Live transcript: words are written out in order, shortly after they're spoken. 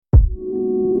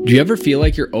Do you ever feel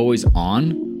like you're always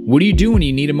on? What do you do when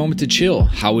you need a moment to chill?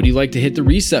 How would you like to hit the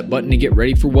reset button to get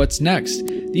ready for what's next?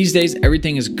 These days,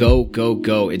 everything is go, go,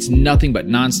 go. It's nothing but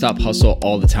nonstop hustle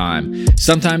all the time.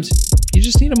 Sometimes you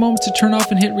just need a moment to turn off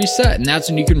and hit reset, and that's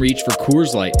when you can reach for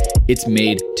Coors Light. It's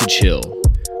made to chill.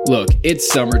 Look, it's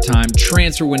summertime,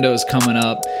 transfer window is coming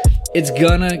up. It's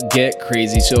gonna get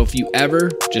crazy, so if you ever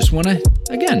just want to,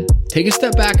 again, take a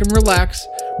step back and relax,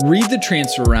 read the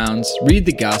transfer rounds, read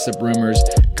the gossip rumors,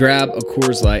 grab a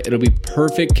Coors Light. It'll be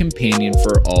perfect companion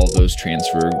for all those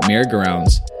transfer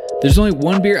merry-go-rounds. There's only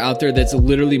one beer out there that's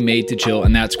literally made to chill,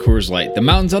 and that's Coors Light. The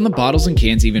mountains on the bottles and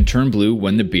cans even turn blue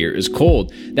when the beer is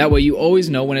cold. That way you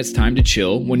always know when it's time to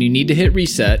chill. When you need to hit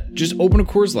reset, just open a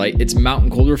Coors Light. It's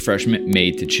mountain cold refreshment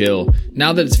made to chill.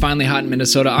 Now that it's finally hot in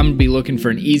Minnesota, I'm going to be looking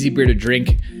for an easy beer to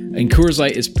drink, and Coors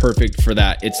Light is perfect for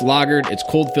that. It's lagered, it's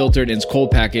cold filtered, and it's cold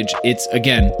packaged. It's,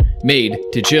 again, made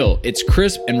to chill. It's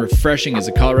crisp and refreshing as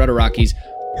the Colorado Rockies.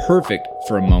 Perfect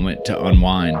for a moment to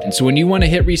unwind. And so when you want to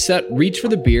hit reset, reach for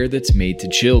the beer that's made to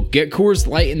chill. Get Coors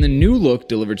Light in the new look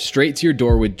delivered straight to your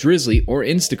door with Drizzly or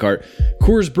Instacart.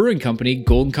 Coors Brewing Company,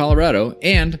 Golden, Colorado.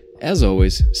 And, as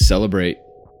always, celebrate.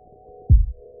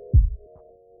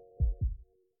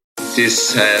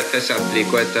 This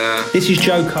is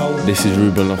Joe Cole. This is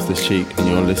Ruben Loftus-Cheek, and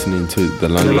you're listening to the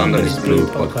London is Blue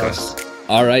podcast.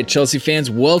 All right, Chelsea fans,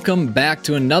 welcome back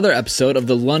to another episode of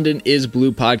the London is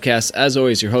Blue podcast. As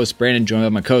always, your host, Brandon, joined by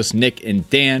my co-hosts, Nick and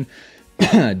Dan.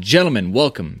 Gentlemen,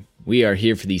 welcome. We are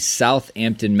here for the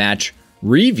Southampton match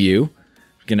review.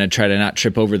 Going to try to not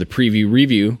trip over the preview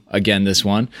review again this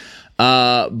one.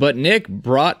 But Nick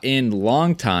brought in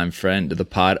longtime friend to the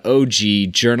pod,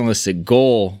 OG journalist at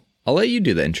Goal. I'll let you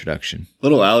do the introduction.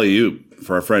 Little alley-oop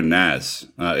for our friend Naz.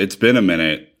 It's been a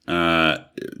minute.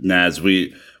 Naz,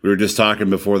 we were just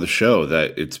talking before the show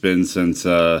that it's been since,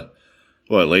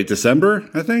 late December,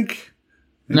 I think?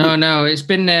 No, it's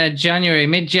been January,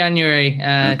 mid-January.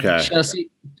 Okay. Chelsea.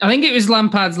 I think it was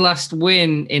Lampard's last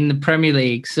win in the Premier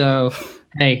League. So,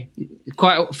 hey,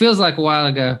 feels like a while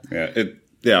ago.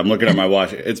 Yeah, I'm looking at my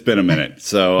watch. It's been a minute.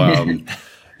 So,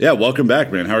 welcome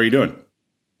back, man. How are you doing?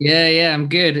 Yeah, I'm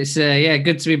good. It's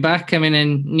good to be back. I'm in a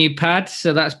new pad,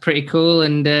 so that's pretty cool.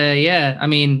 And I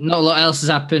mean, not a lot else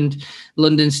has happened.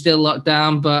 London's still locked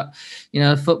down, but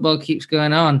football keeps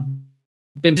going on.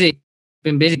 Been busy,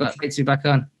 but great to be back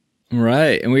on.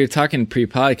 Right, and we were talking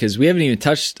pre-pod because we haven't even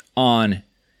touched on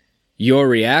your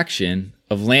reaction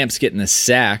of Lamps getting the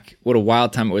sack. What a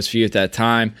wild time it was for you at that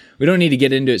time. We don't need to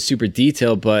get into it super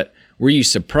detailed, but were you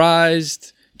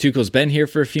surprised? Tuchel's been here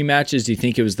for a few matches. Do you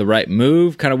think it was the right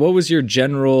move? Kind of what was your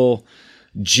general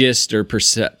gist or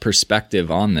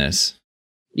perspective on this?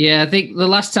 Yeah, I think the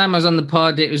last time I was on the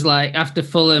pod, it was like after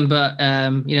Fulham, but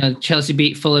Chelsea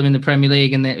beat Fulham in the Premier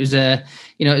League, and it was a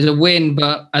win.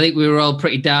 But I think we were all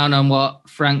pretty down on what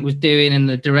Frank was doing and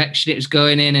the direction it was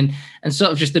going in, and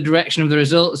sort of just the direction of the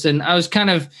results. And I was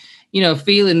kind of,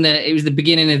 feeling that it was the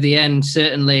beginning of the end,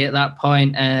 certainly at that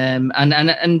point.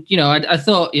 I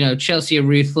thought, Chelsea are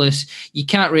ruthless. You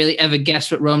can't really ever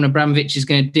guess what Roman Abramovich is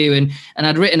going to do. And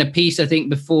I'd written a piece, I think,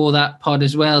 before that pod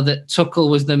as well, that Tuchel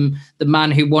was the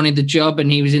man who wanted the job and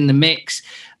he was in the mix.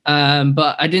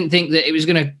 But I didn't think that it was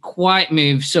going to quite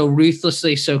move so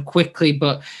ruthlessly, so quickly.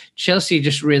 But Chelsea are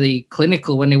just really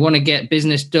clinical. When they want to get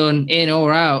business done in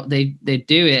or out, they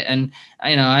do it. And,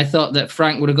 I thought that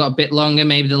Frank would have got a bit longer.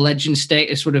 Maybe the legend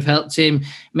status would have helped him.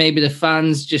 Maybe the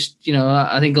fans just,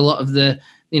 I think a lot of the,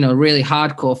 really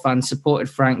hardcore fans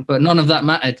supported Frank. But none of that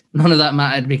mattered. None of that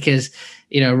mattered because,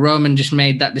 Roman just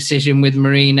made that decision with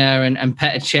Marina and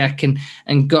Petr Cech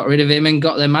and got rid of him and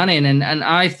got their man in. And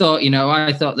I thought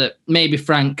that maybe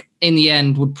Frank in the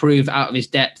end would prove out of his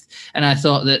depth. And I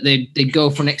thought that they'd go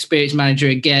for an experienced manager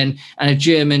again, and a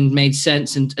German made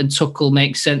sense, and Tuchel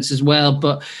makes sense as well.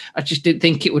 But I just didn't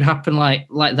think it would happen like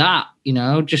that,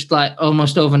 just like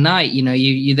almost overnight.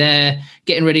 You're there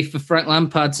getting ready for Frank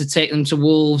Lampard to take them to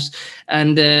Wolves,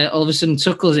 and all of a sudden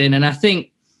Tuchel's in. And I think,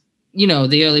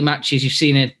 the early matches, you've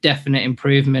seen a definite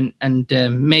improvement, and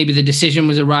maybe the decision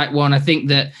was the right one. I think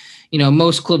that,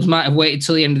 most clubs might have waited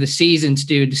till the end of the season to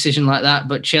do a decision like that,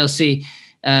 but Chelsea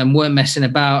weren't messing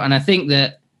about. And I think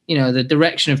that, the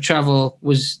direction of travel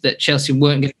was that Chelsea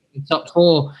weren't going to be top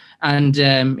four. And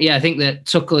I think that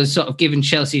Tuchel has sort of given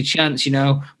Chelsea a chance.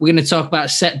 We're going to talk about a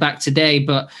setback today,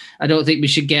 but I don't think we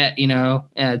should get,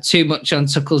 too much on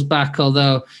Tuchel's back,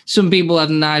 although some people have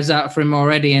knives out for him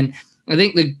already. And I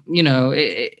think the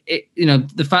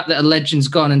fact that a legend's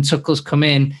gone and Tuchel's come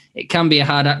in, it can be a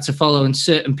hard act to follow, and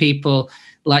certain people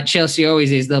like Chelsea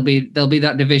always is, there'll be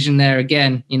that division there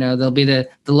again. You know, there'll be the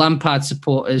Lampard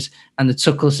supporters and the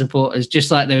Tuchel supporters, just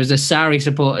like there was the Sarri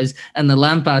supporters and the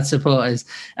Lampard supporters.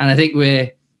 And I think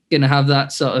we're going to have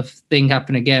that sort of thing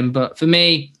happen again. But for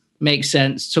me, makes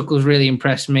sense. Tuchel's really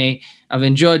impressed me. I've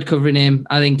enjoyed covering him.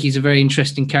 I think he's a very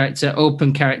interesting character,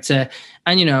 open character.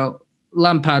 And, you know,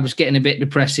 Lampard was getting a bit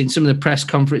depressing. Some of the press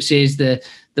conferences, the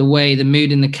way the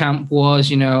mood in the camp was,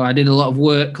 you know, I did a lot of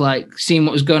work, like seeing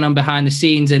what was going on behind the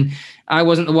scenes. And I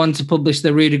wasn't the one to publish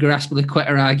the Rudiger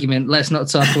Azpilicueta argument. Let's not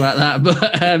talk about that.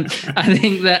 But I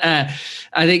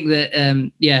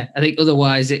think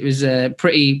otherwise it was a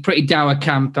pretty dour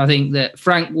camp. I think that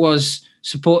Frank was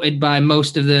supported by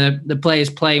most of the players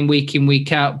playing week in,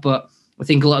 week out, but I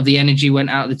think a lot of the energy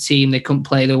went out of the team. They couldn't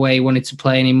play the way they wanted to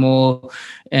play anymore.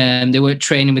 They weren't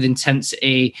training with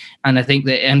intensity. And I think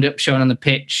they ended up showing on the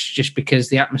pitch just because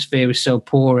the atmosphere was so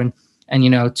poor. And you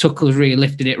know, Tuchel's really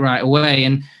lifted it right away.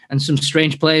 And some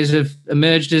strange players have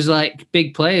emerged as like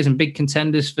big players and big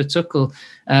contenders for Tuchel.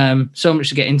 So much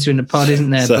to get into in the pod, isn't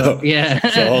there? So, but yeah.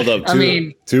 So hold up.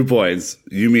 2 points.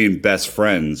 You mean best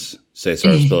friends, Cesar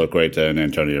Azpilicueta and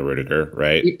Antonio Rudiger,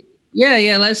 right?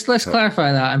 Yeah. Let's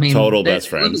clarify that. I mean, total best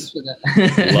friends.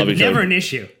 Love each Never other. an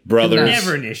issue. Brothers.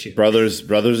 Never an issue.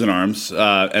 Brothers in arms.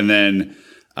 And then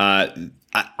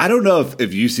I don't know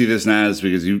if you see this, Naz,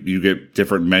 because you get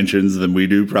different mentions than we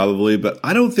do probably, but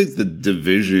I don't think the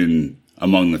division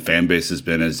among the fan base has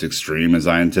been as extreme as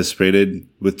I anticipated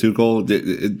with Tuchel.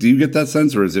 Do you get that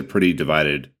sense, or is it pretty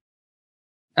divided?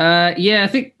 Yeah, I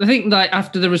think like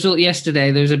after the result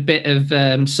yesterday, there was a bit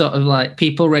of sort of like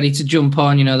people ready to jump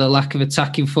on, you know, the lack of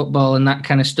attacking football and that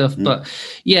kind of stuff. But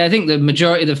yeah, I think the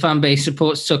majority of the fan base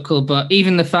supports Tuchel. But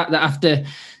even the fact that after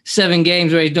 7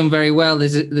 games where he's done very well,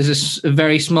 there's a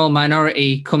very small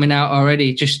minority coming out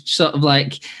already, just sort of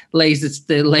like lays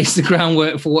the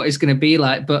groundwork for what it's going to be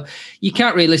like. But you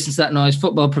can't really listen to that noise.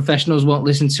 Football professionals won't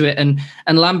listen to it. And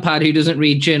Lampard, who doesn't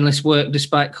read journalists' work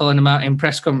despite calling them out in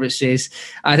press conferences,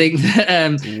 I think that,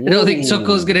 I don't think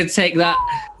Tuchel's going to take that.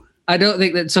 I don't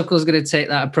think that Tuchel's going to take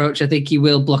that approach. I think he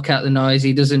will block out the noise.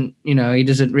 He doesn't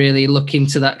really look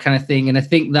into that kind of thing. And I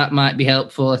think that might be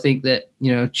helpful. I think that,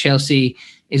 you know, Chelsea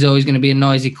is always going to be a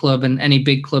noisy club, and any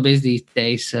big club is these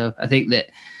days. So I think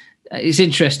that it's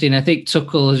interesting. I think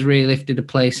Tuchel has really lifted the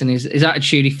place, and his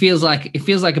attitude. He feels like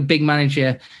a big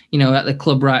manager, you know, at the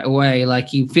club right away. Like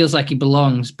he feels like he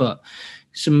belongs. But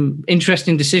some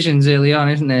interesting decisions early on,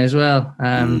 isn't there, as well?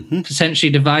 Potentially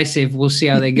divisive. We'll see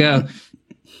how they go.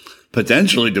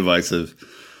 Potentially divisive.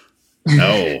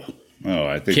 No,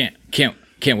 I think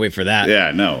can't wait for that.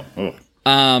 Yeah, no. Oh.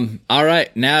 All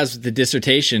right, Naz, with the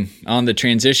dissertation on the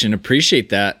transition. Appreciate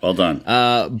that. Well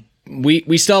done.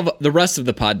 We still have the rest of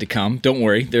the pod to come. Don't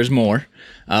worry, there's more.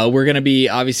 We're going to be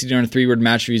obviously doing 3-word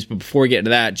match reviews, but before we get to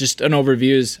that, just an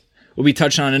overview. We'll be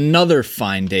touching on another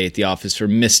fine day at the office for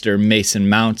Mr. Mason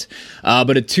Mount,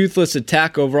 but a toothless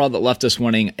attack overall that left us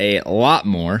wanting a lot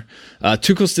more.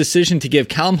 Tuchel's decision to give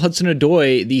Callum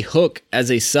Hudson-Odoi the hook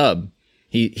as a sub.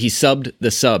 He subbed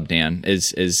the sub, Dan,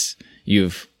 as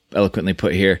you've eloquently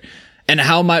put here. And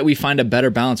how might we find a better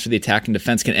balance for the attack and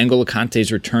defense? Can N'Golo Kante's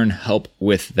return help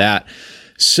with that?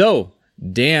 So,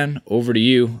 Dan, over to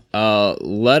you.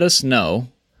 Let us know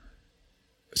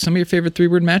some of your favorite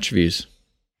 3-word match reviews.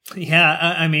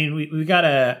 Yeah, I mean, we got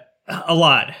a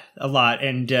lot,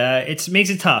 and it makes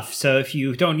it tough. So if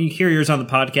you don't hear yours on the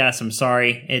podcast, I'm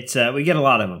sorry. It's we get a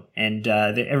lot of them, and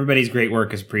everybody's great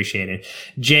work is appreciated.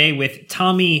 Jay with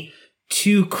Tommy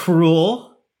Too Cruel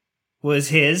was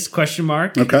his question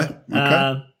mark. Okay.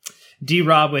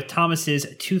 D-Rob with Thomas's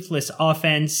toothless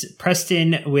offense.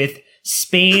 Preston with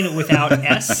Spain without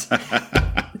S.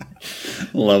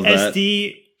 Love that.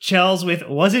 SD Chels with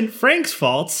wasn't Frank's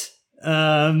fault.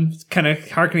 Kind of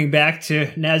harkening back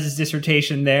to Naz's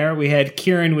dissertation there. We had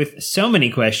Kieran with so many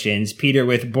questions. Peter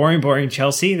with boring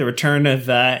Chelsea, the return of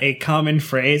a common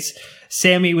phrase.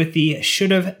 Sammy with the should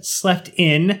have slept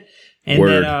in. And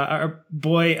Word. Then our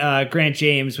boy Grant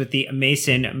James with the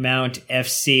Mason Mount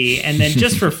FC. And then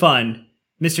just for fun,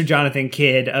 Mr. Jonathan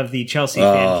Kidd of the Chelsea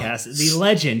Fancast, the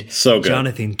legend, so good.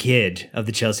 Jonathan Kidd of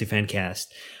the Chelsea Fancast,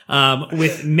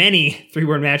 with many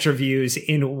 3-word match reviews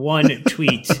in one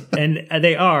tweet. And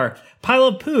they are: pile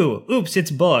of poo. Oops, it's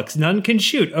Bullocks. None can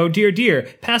shoot. Oh dear.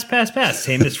 Pass.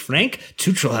 Same as Frank.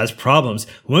 Tuchel has problems.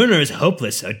 Werner is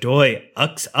hopeless. Odoi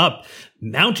ucks up.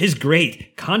 Mount is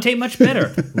great. Conte much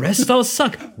better. Rest all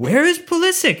suck. Where is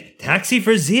Pulisic? Taxi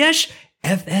for Ziyech?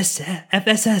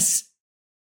 FSS.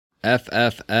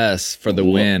 FFS for the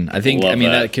win. I think. I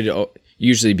mean, that could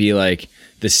usually be like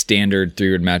the standard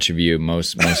 3-word match review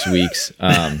most weeks.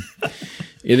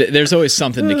 There's always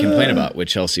something to complain about with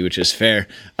Chelsea, which is fair.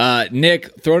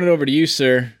 Nick, throwing it over to you,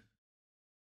 sir.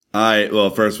 Well,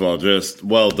 first of all, just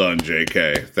well done,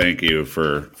 JK. Thank you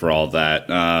for all that.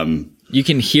 You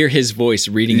can hear his voice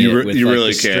reading it with you like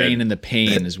really the strain can. and the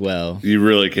pain as well. You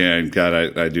really can.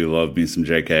 God, I do love me some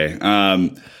JK.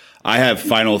 I have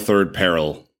final third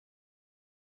peril.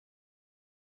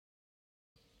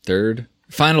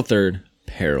 Final third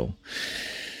peril.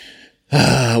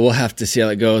 We'll have to see how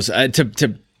it goes.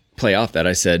 To play off that,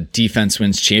 I said defense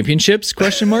wins championships? ?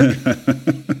 Not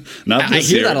this I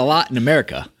hear year. that a lot in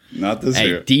America. Not this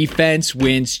year. Defense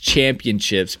wins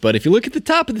championships. But if you look at the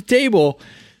top of the table,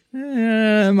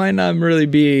 it might not really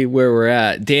be where we're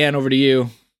at. Dan, over to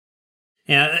you.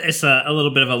 Yeah, it's a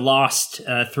little bit of a lost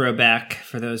throwback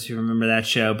for those who remember that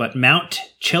show. But Mount,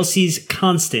 Chelsea's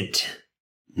constant.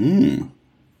 All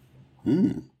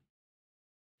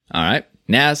right.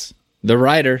 Naz, the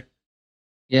writer.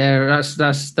 Yeah,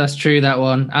 that's true, that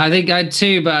one. I think I had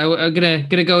two, but I'm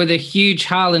gonna go with a huge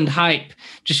Haaland hype,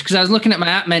 just because I was looking at my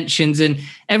app mentions and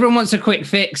everyone wants a quick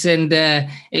fix, and it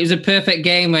was a perfect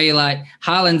game where you're like,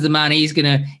 Haaland's the man, he's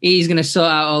gonna sort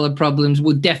out all the problems,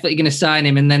 we're definitely gonna sign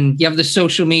him, and then you have the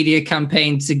social media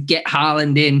campaign to get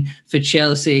Haaland in for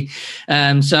Chelsea.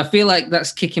 So I feel like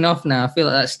that's kicking off now. I feel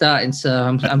like that's starting.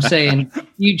 So I'm saying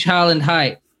huge Haaland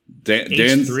hype.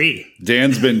 Dan's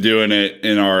been doing it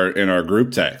in our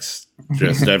group text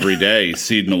just every day. He's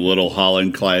seeding a little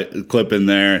Haaland clip in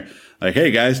there. Like, hey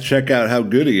guys, check out how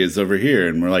good he is over here.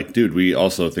 And we're like, dude, we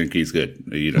also think he's good.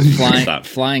 You don't stop.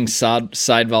 Flying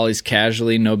side volleys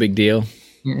casually, no big deal.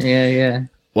 Yeah.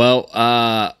 Well,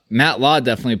 Matt Law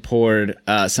definitely poured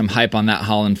some hype on that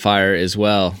Haaland fire as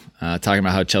well, talking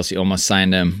about how Chelsea almost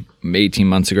signed him 18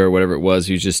 months ago or whatever it was.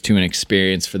 He was just too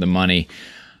inexperienced for the money.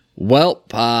 Well,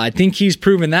 I think he's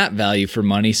proven that value for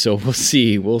money, so we'll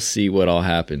see. We'll see what all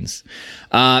happens.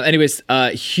 Anyways,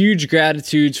 huge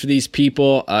gratitudes for these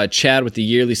people. Chad with the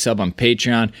yearly sub on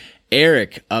Patreon,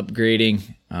 Eric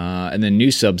upgrading, and then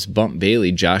new subs, Bump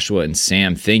Bailey, Joshua, and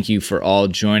Sam. Thank you for all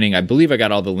joining. I believe I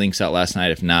got all the links out last night.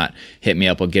 If not, hit me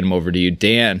up. I'll get them over to you.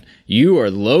 Dan, you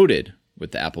are loaded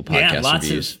with the Apple Podcast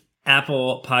reviews.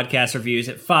 Apple Podcast reviews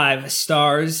at 5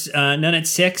 stars, none at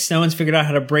 6. No one's figured out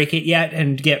how to break it yet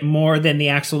and get more than the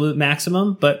absolute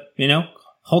maximum, but,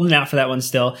 holding out for that one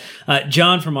still.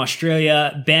 John from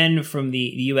Australia, Ben from the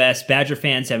US, Badger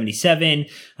Fan 77,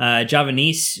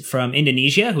 Javanese from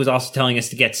Indonesia, who's also telling us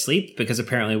to get sleep because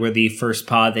apparently we're the first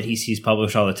pod that he sees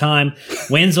published all the time.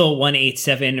 Wenzel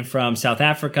 187 from South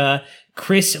Africa.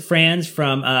 Chris Franz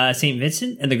from St.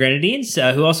 Vincent and the Grenadines,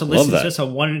 who also listens to us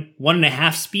on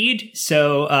 1.5 speed.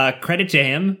 So credit to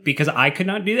him because I could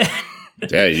not do that.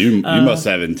 Yeah, you must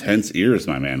have intense ears,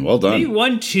 my man. Well done. Maybe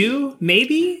 1.2,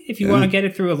 maybe, if you want to get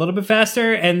it through a little bit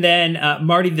faster. And then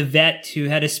Marty the Vet, who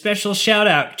had a special shout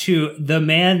out to the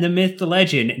man, the myth, the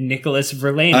legend, Nicholas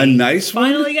Verlaine. A nice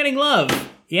one? Finally getting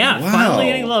love. Yeah, wow. Finally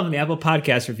getting love in the Apple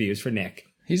Podcast reviews for Nick.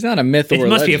 He's not a myth or a legend.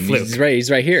 It must be a fluke.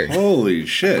 He's right here. Holy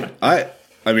shit. I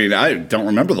mean, I don't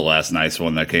remember the last nice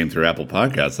one that came through Apple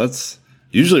Podcasts.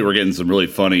 Usually we're getting some really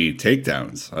funny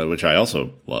takedowns, which I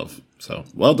also love. So,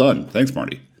 well done. Thanks,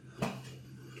 Marty.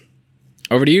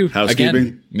 Over to you. Housekeeping.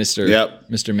 Again,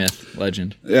 Mr. Myth,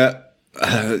 legend. Yeah.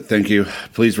 Thank you.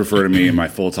 Please refer to me in my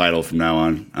full title from now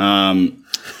on.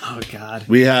 Oh, God.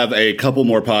 We have a couple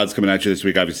more pods coming at you this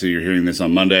week. Obviously, you're hearing this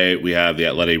on Monday. We have the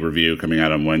Athletic Review coming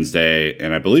out on Wednesday.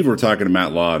 And I believe we're talking to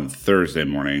Matt Law on Thursday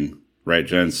morning. Right,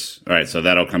 gents? All right, so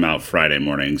that'll come out Friday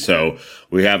morning. So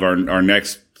we have our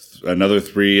next, another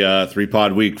three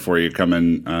pod week for you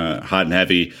coming hot and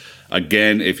heavy.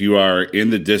 Again, if you are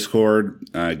in the Discord,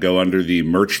 go under the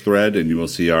merch thread and you will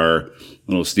see our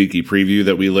little sneaky preview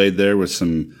that we laid there with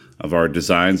some of our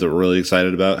designs that we're really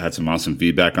excited about. Had some awesome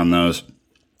feedback on those.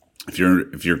 If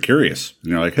you're curious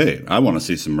and you're like, hey, I want to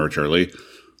see some merch early,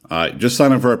 just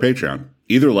sign up for our Patreon.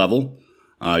 Either level,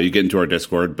 you get into our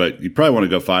Discord, but you probably want to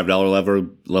go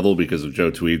 $5 level because of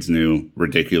Joe Tweed's new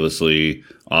ridiculously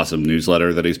awesome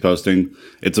newsletter that he's posting.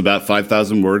 It's about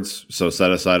 5,000 words, so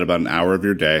set aside about an hour of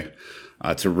your day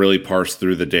to really parse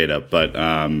through the data.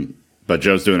 But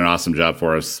Joe's doing an awesome job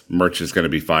for us. Merch is going to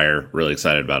be fire. Really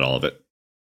excited about all of it.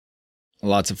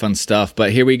 Lots of fun stuff.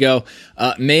 But here we go.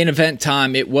 Main event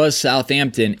time. It was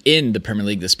Southampton in the Premier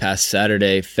League this past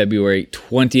Saturday, February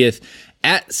 20th.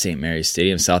 At St. Mary's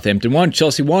Stadium. Southampton won,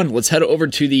 Chelsea won. Let's head over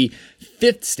to the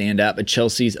 5th Stand app at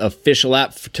Chelsea's official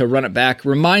app to run it back.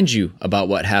 Remind you about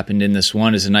what happened in this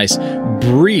one is a nice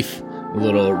brief a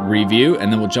little review,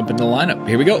 and then we'll jump into the lineup.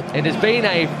 Here we go. It has been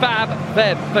a fab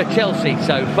feb for Chelsea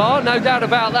so far, no doubt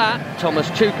about that. Thomas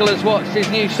Tuchel has watched his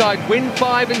new side win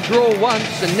 5 and draw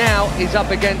once, and now he's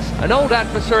up against an old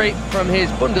adversary from his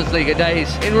Bundesliga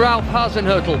days in Ralph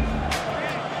Hasenhüttl.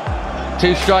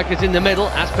 2 strikers in the middle,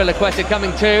 Azpilicueta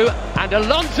coming to, and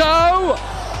Alonso,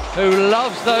 who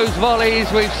loves those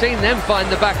volleys. We've seen them find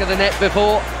the back of the net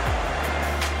before.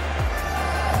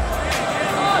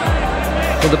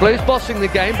 Well, the Blues bossing the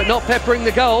game, but not peppering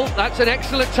the goal. That's an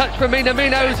excellent touch from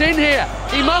Minamino, who's in here.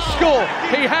 He must score.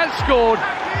 He has scored.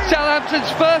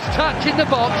 Southampton's first touch in the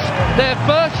box, their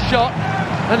first shot,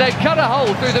 and they've cut a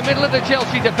hole through the middle of the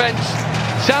Chelsea defence.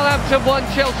 Southampton 1,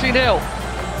 Chelsea 0.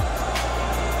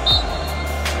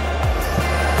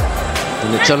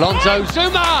 And it's Alonso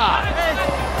Zuma!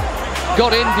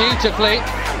 Got in beautifully.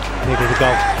 Needed a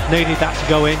goal. Needed that to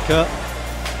go in, Kurt.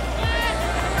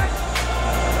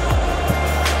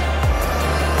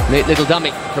 Neat little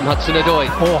dummy from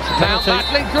Hudson-Odoi. Oh, Mount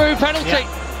battling through, penalty.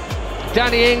 Yeah.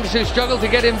 Danny Ings, who struggled to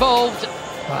get involved.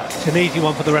 It's an easy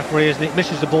one for the referee, isn't it?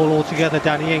 Misses the ball altogether,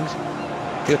 Danny Ings.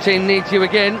 Your team needs you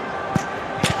again.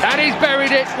 And he's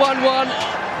buried it, 1-1.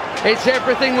 It's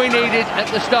everything we needed at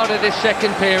the start of this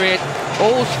second period.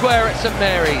 All square at St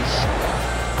Mary's.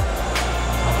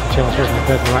 Chelsea isn't a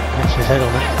good right, gets his head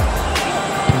on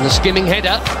it. And the skimming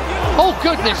header. Oh,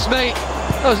 goodness me.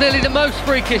 That was nearly the most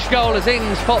freakish goal as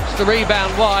Ings pops the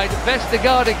rebound wide.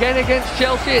 Vestergaard again against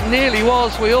Chelsea. It nearly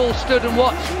was. We all stood and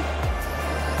watched.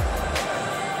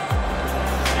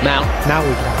 Mount. Now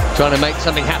we can. Trying to make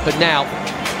something happen now.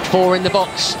 4 in the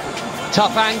box.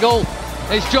 Tough angle.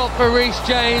 It's dropped for Reece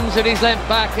James and he's lent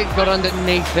back. It got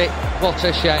underneath it. What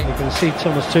a shame. You can see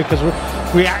Thomas Tuchel's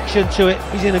reaction to it.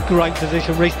 He's in a great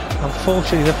position, Reece.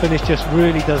 Unfortunately, the finish just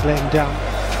really does let him down.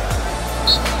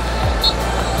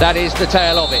 That is the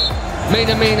tale of it.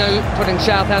 Minamino putting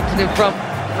Southampton in front.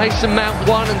 Mason Mount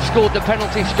won and scored the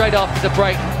penalty straight after the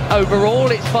break. Overall,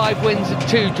 it's 5 wins and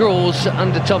 2 draws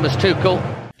under Thomas Tuchel.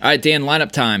 All right, Dan,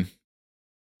 lineup time.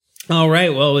 All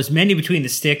right, well, it was Mendy between the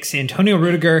sticks, Antonio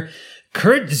Rudiger,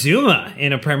 Kurt Zouma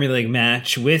in a Premier League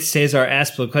match with Cesar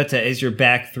Azpilicueta as your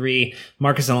back 3,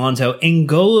 Marcos Alonso,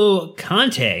 N'Golo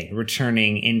Kante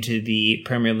returning into the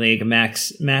Premier League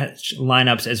match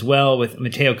lineups as well with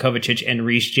Mateo Kovacic and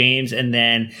Reece James, and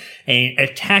then an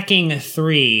attacking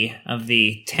 3 of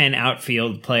the 10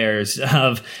 outfield players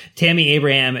of Tammy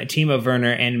Abraham, Timo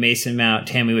Werner, and Mason Mount.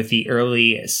 Tammy with the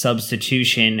early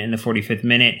substitution in the 45th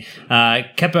minute. Kepa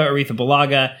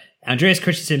Arrizabalaga, Andreas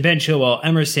Christensen, Ben Chilwell,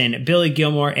 Emerson, Billy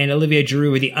Gilmore, and Olivier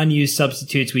Giroud were the unused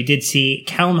substitutes. We did see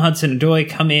Callum Hudson-Odoi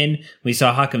come in. We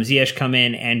saw Hakim Ziyech come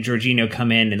in and Jorginho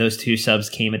come in, and those 2 subs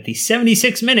came at the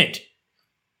 76th minute.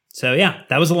 So yeah,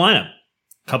 that was the lineup.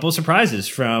 Couple of surprises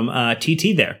from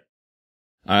TT there.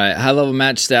 All right, high-level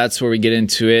match stats where we get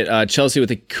into it. Chelsea with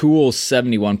a cool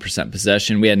 71%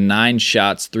 possession. We had 9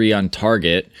 shots, 3 on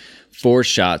target. 4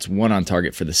 shots, 1 on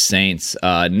target for the Saints.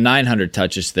 900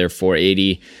 touches to their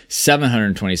 480.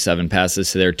 727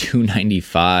 passes to their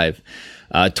 295.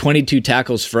 22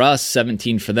 tackles for us,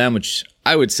 17 for them, which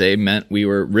I would say meant we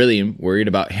were really worried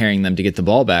about harrying them to get the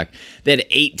ball back. They had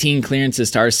 18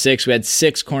 clearances to our 6. We had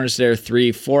 6 corners to their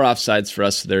 3, 4 offsides for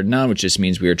us to their none, which just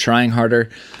means we were trying harder.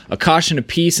 A caution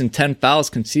apiece and 10 fouls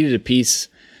conceded apiece.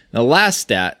 The last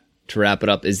stat to wrap it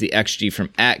up is the XG from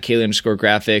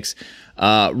 @Kaylee_graphics.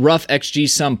 Rough XG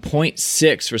sum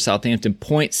 0.6 for Southampton,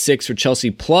 0.6 for Chelsea,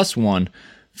 +1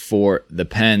 for the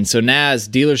Pen. So Naz,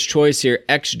 dealer's choice here,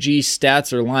 XG,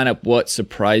 stats, or lineup, what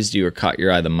surprised you or caught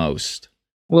your eye the most?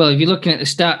 Well, if you're looking at the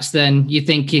stats, then you're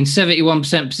thinking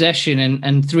 71% possession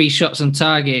and 3 shots on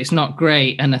target. It's not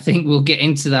great, and I think we'll get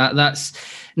into that. That's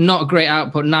not a great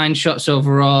output. 9 shots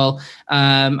overall.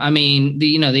 I mean,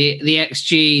 the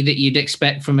XG that you'd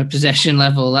expect from a possession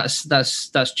level, that's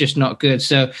just not good.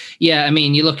 So yeah, I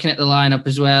mean, you're looking at the lineup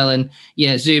as well, and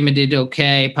yeah, Zuma did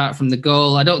okay apart from the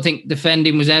goal. I don't think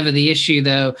defending was ever the issue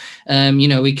though.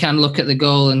 We can look at the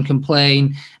goal and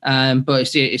complain,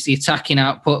 but it's the attacking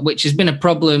output which has been a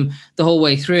problem the whole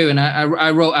way through. And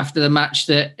I wrote after the match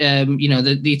that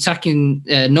the attacking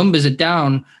numbers are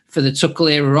down for the Tuchel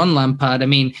era on Lampard. I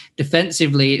mean,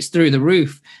 defensively, it's through the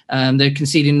roof. They're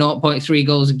conceding 0.3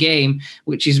 goals a game,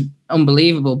 which is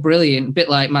unbelievable, brilliant, a bit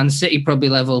like Man City probably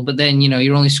level. But then,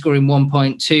 you're only scoring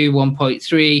 1.2,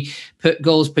 1.3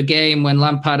 goals per game when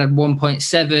Lampard had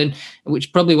 1.7,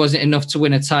 which probably wasn't enough to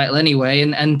win a title anyway.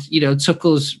 And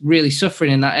Tuchel's really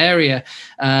suffering in that area.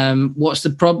 What's the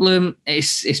problem?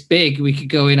 It's big. We could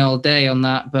go in all day on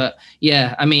that. But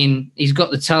yeah, I mean, he's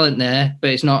got the talent there, but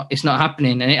it's not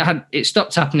happening. And it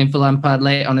stopped happening for Lampard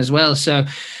late on as well. So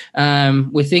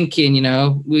we're thinking,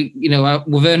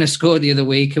 Werner scored the other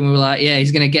week and we were like, yeah,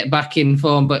 he's going to get back in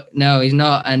form, but no, he's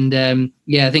not. And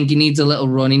I think he needs a little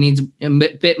run. He needs a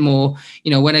bit more.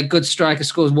 When a good striker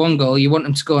scores one goal, you want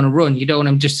him to go on a run. You don't want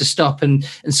him just to stop and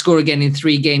score again in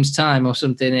 3 games time or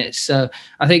something.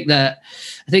 I think that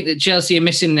Chelsea are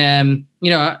missing.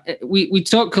 We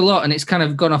talk a lot, and it's kind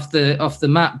of gone off the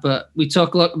map. But we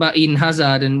talk a lot about Eden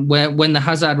Hazard and when the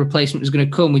Hazard replacement was going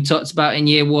to come. We talked about in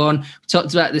year 1. We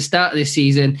talked about at the start of this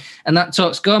season, and that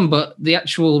talk's gone. But the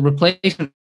actual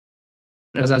replacement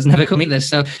has never come either.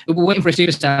 So we're waiting for a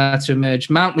superstar to emerge.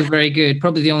 Mount was very good,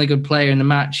 probably the only good player in the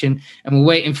match, and we're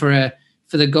waiting for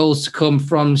the goals to come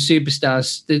from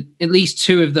superstars. At least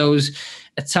 2 of those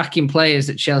attacking players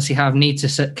that Chelsea have need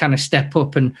to kind of step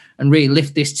up and really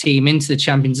lift this team into the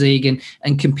Champions League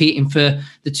and competing for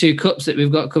the 2 cups that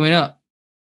we've got coming up.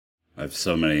 I have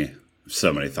so many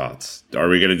thoughts. Are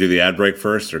we going to do the ad break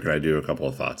first, or can I do a couple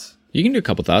of thoughts? You can do a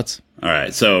couple thoughts. All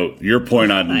right. So your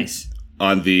point on nice.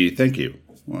 On the thank you.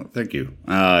 Well, thank you.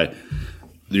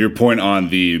 Your point on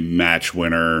the match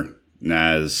winner,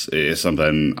 Naz, is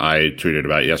something I tweeted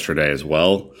about yesterday as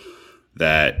well.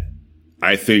 That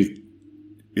I think,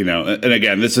 and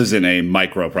again, this isn't a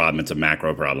micro problem; it's a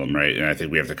macro problem, right? And I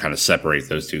think we have to kind of separate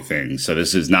those 2 things. So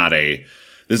this is not a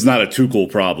Tuchel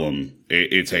problem;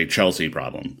 it's a Chelsea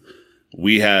problem.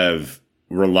 We have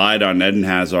relied on Eden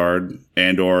Hazard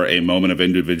and/or a moment of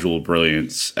individual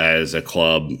brilliance as a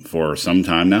club for some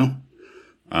time now.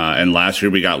 And last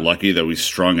year we got lucky that we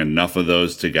strung enough of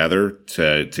those together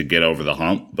to get over the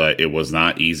hump, but it was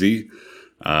not easy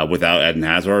without Eden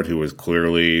Hazard, who was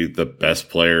clearly the best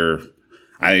player.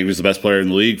 I think he was the best player in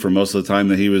the league for most of the time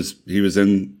that he was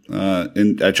in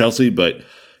at Chelsea, but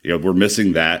we're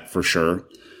missing that for sure.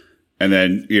 And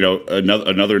then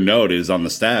another note is on the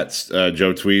stats.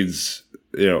 Joe Tweeds,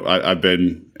 I've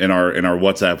been in our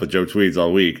WhatsApp with Joe Tweeds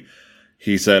all week.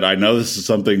 He said, I know this is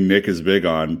something Nick is big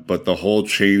on, but the whole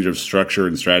change of structure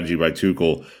and strategy by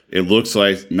Tuchel, it looks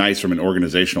like nice from an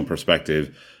organizational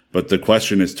perspective, but the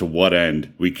question is to what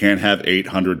end? We can't have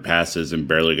 800 passes and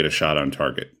barely get a shot on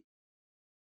target.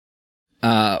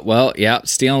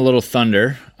 Stealing a little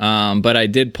thunder, but I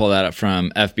did pull that up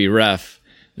from FB Ref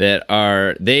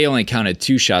they only counted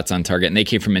 2 shots on target, and they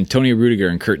came from Antonio Rudiger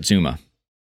and Kurt Zouma.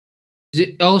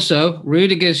 Also,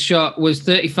 Rudiger's shot was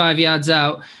 35 yards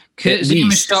out. Kurt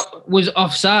Zouma's shot was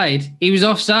offside. He was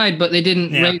offside, but they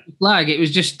didn't raise the flag. It was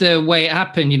just the way it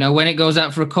happened. When it goes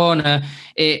out for a corner,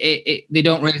 they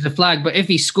don't raise the flag. But if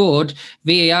he scored,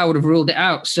 VAR would have ruled it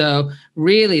out. So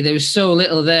really, there was so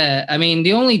little there. I mean,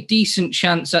 the only decent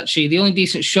shot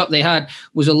they had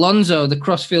was Alonso, the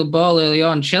crossfield ball early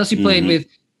on. Chelsea played with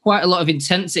quite a lot of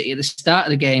intensity at the start of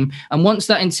the game. And once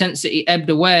that intensity ebbed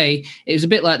away, it was a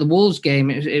bit like the Wolves game.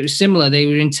 It was similar. They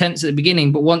were intense at the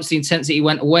beginning, but once the intensity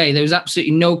went away, there was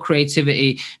absolutely no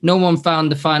creativity. No one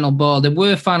found the final ball. There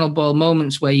were final ball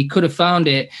moments where you could have found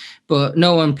it, but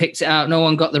no one picked it out. No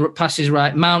one got the passes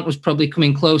right. Mount was probably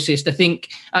coming closest. I think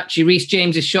actually Reece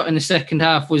James's shot in the second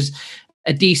half was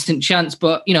a decent chance,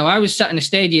 but I was sat in the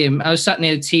stadium. I was sat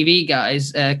near the TV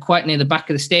guys, quite near the back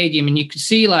of the stadium, and you could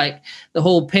see like the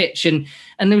whole pitch. And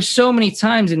there was so many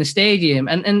times in the stadium,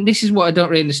 and this is what I don't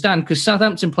really understand, because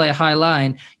Southampton play a high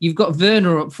line. You've got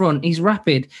Werner up front. He's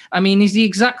rapid. I mean, he's the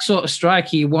exact sort of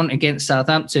striker you want against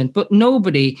Southampton, but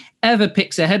nobody ever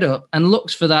picks a head up and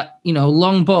looks for that,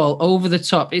 long ball over the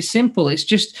top. It's simple. It's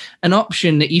just an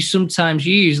option that you sometimes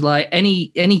use, like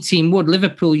any team would.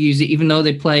 Liverpool use it, even though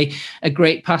they play a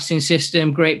great passing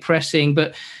system, great pressing,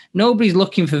 but nobody's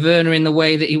looking for Werner in the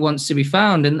way that he wants to be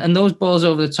found. And those balls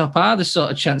over the top are the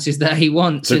sort of chances that he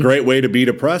wants. It's a great way to beat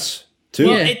a press, too.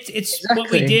 Well, it's exactly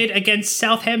what we did against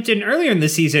Southampton earlier in the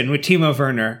season with Timo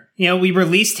Werner. We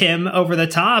released him over the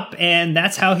top, and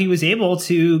that's how he was able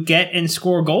to get and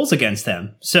score goals against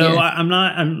them. So I'm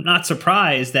not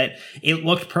surprised that it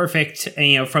looked perfect,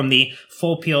 from the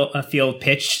full field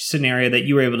pitch scenario that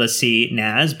you were able to see,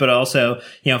 Naz, but also,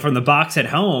 from the box at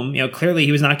home, clearly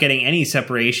he was not getting any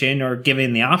separation or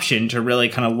given the option to really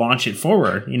kind of launch it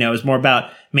forward. It was more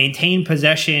about maintain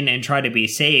possession and try to be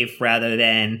safe rather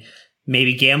than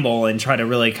maybe gamble and try to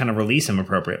really kind of release him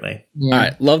appropriately. Yeah. All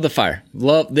right. Love the fire.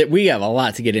 Love that. We have a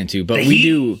lot to get into, but we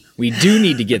do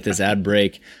need to get this ad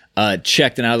break.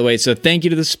 checked and out of the way. So thank you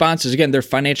to the sponsors. Again, they're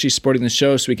financially supporting the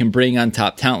show so we can bring on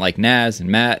top talent like Naz and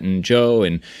Matt and Joe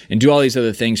and do all these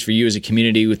other things for you as a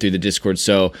community through the Discord.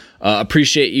 So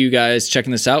appreciate you guys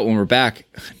checking this out. When we're back,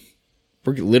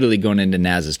 we're literally going into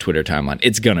Naz's Twitter timeline.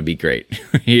 It's going to be great.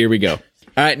 Here we go.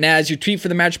 All right, Naz, your tweet for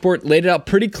the match report laid it out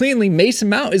pretty cleanly. Mason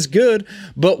Mount is good,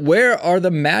 but where are the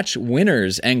match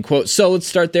winners? End quote. So let's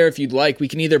start there if you'd like. We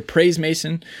can either praise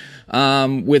Mason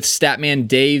with Statman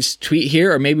Dave's tweet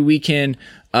here, or maybe we can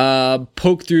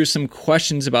poke through some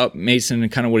questions about Mason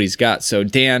and kind of what he's got. So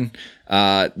Dan,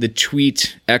 the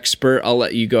tweet expert, I'll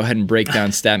let you go ahead and break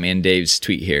down Statman Dave's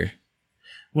tweet here.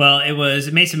 Well, it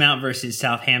was Mason Mount versus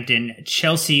Southampton.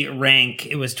 Chelsea rank.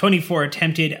 It was 24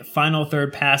 attempted final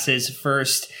third passes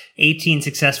first, 18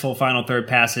 successful final third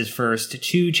passes first,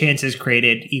 2 chances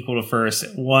created equal to first,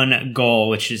 1 goal,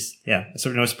 which is,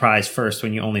 sort of no surprise first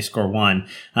when you only score 1,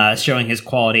 showing his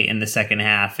quality in the second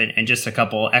half. And just a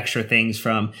couple extra things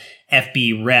from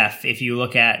FB Ref. If you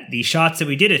look at the shots that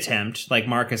we did attempt, like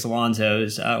Marcus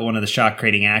Alonso's, one of the shot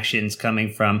creating actions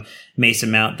coming from Mason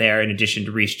Mount there, in addition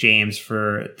to Reece James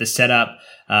for the setup.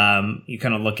 You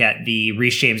kind of look at the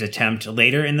Reece James attempt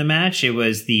later in the match. It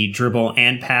was the dribble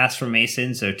and pass from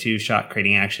Mason, so 2 shot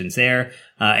creating actions there.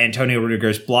 Antonio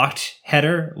Rudiger's blocked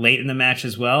header late in the match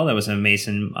as well. That was a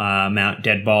Mason Mount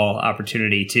dead ball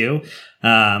opportunity too.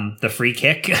 The free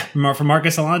kick for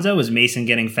Marcus Alonso was Mason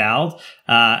getting fouled,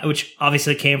 which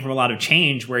obviously came from a lot of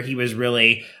change where he was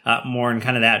really more in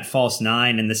kind of that false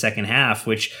 9 in the second half,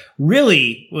 which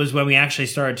really was when we actually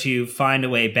started to find a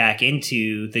way back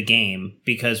into the game,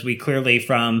 because we clearly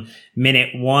from minute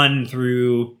 1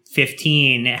 through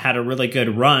 15 had a really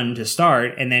good run to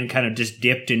start and then kind of just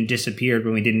dipped and disappeared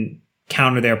when we didn't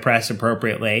counter their press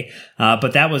appropriately.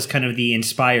 But that was kind of the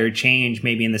inspired change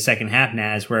maybe in the second half,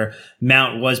 Naz, where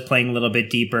Mount was playing a little bit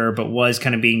deeper, but was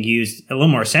kind of being used a little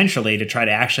more centrally to try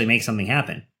to actually make something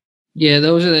happen. Yeah,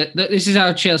 those are this is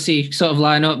how Chelsea sort of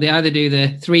line up. They either do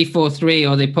the 3-4-3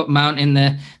 or they put Mount in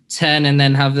the 10 and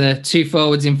then have the 2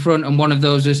 forwards in front, and one of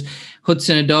those is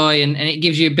Hudson-Odoi, and it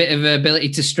gives you a bit of ability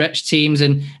to stretch teams,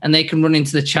 and they can run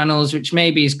into the channels, which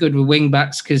maybe is good with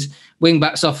wing-backs, because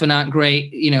wing-backs often aren't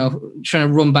great, trying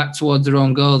to run back towards their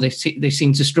own goal. They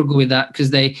seem to struggle with that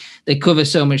because they cover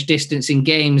so much distance in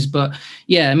games. But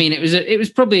yeah, I mean, it was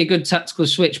probably a good tactical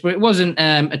switch, but it wasn't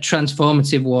a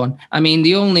transformative one. I mean,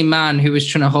 the only man who was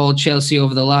trying to hold Chelsea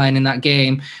over the line in that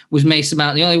game was Mason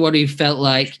Mount. The only one who felt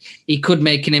like he could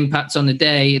make an impact on the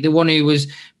day, the one who was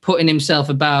putting himself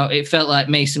about, it felt like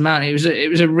Mason Mount. It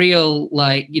was a real,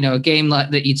 a game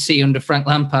like that you'd see under Frank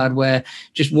Lampard, where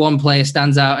just one player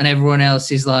stands out and everyone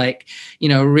else is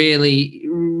really,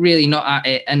 really not at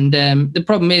it. And the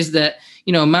problem is that,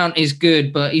 Mount is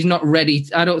good, but he's not ready.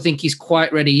 I don't think he's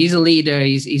quite ready. He's a leader.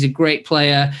 He's a great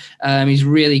player. He's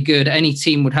really good. Any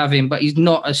team would have him, but he's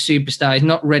not a superstar. He's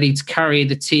not ready to carry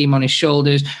the team on his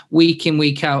shoulders week in,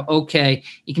 week out. Okay,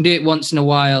 he can do it once in a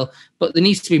while, but there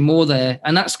needs to be more there.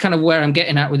 And that's kind of where I'm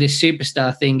getting at with this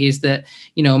superstar thing, is that,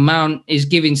 Mount is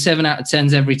giving 7 out of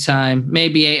 10s every time.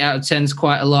 Maybe 8 out of 10s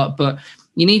quite a lot, but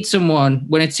you need someone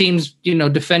when a team's,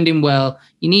 defending well,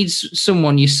 you need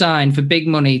someone you sign for big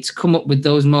money to come up with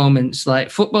those moments.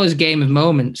 Like, football is a game of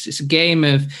moments. It's a game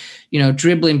of,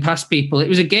 dribbling past people. It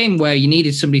was a game where you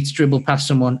needed somebody to dribble past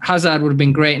someone. Hazard would have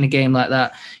been great in a game like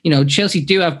that. Chelsea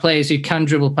do have players who can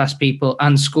dribble past people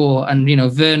and score. And,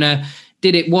 Werner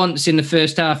did it once in the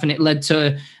first half and it led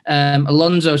to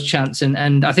Alonso's chance.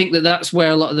 And I think that's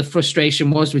where a lot of the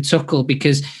frustration was with Tuchel,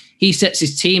 because he sets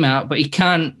his team out, but he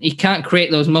can't create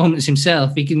those moments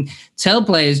himself. He can tell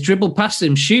players, dribble past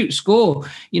them, shoot, score,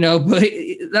 but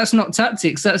that's not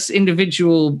tactics. That's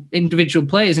individual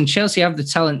players. And Chelsea have the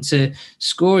talent to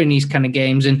score in these kind of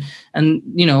games. And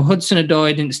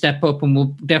Hudson-Odoi didn't step up, and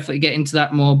we'll definitely get into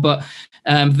that more. But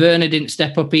Werner didn't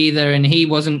step up either, and he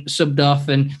wasn't subbed off.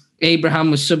 And Abraham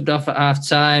was subbed off at half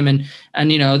time, and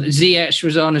Ziyech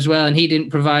was on as well, and he didn't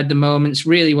provide the moments,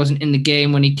 really wasn't in the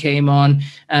game when he came on.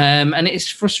 And it's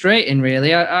frustrating,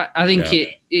 really. I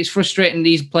think it's frustrating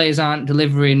these players aren't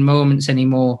delivering moments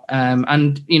anymore.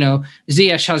 And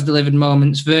Ziyech has delivered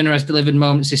moments, Werner has delivered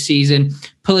moments this season.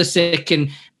 Pulisic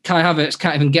and Kai Havertz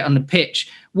can't even get on the pitch.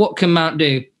 What can Mount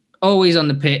do? Always on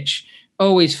the pitch,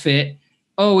 always fit,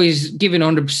 always giving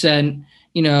 100%.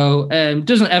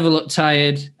 Doesn't ever look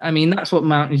tired. I mean, that's what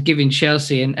Mount is giving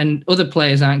Chelsea, and other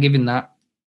players aren't giving that.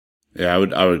 Yeah,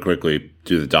 I would quickly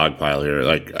do the dog pile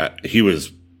here. He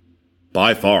was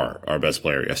by far our best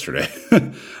player yesterday.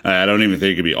 I don't even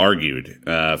think it could be argued.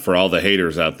 For all the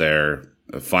haters out there,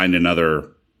 find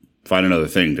another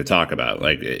thing to talk about.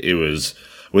 It was,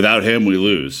 without him, we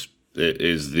lose. It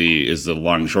is the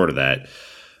long and short of that.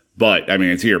 But, I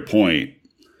mean, to your point,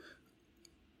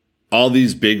 all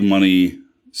these big money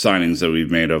signings that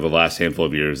we've made over the last handful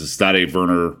of years, it's not a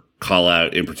Werner call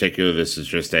out in particular. This is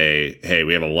just hey,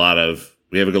 we have a lot of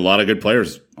good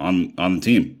players on the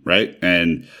team, right?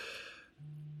 And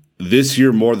this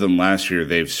year more than last year,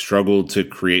 they've struggled to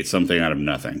create something out of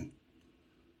nothing,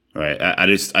 right?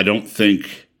 I don't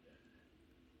think,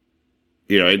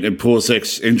 and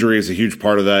Pulisic's injury is a huge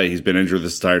part of that. He's been injured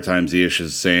this entire time. Ziyech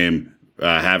is the same.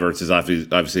 Havertz is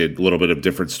obviously a little bit of a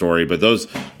different story, but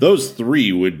those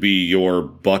three would be your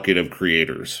bucket of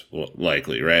creators,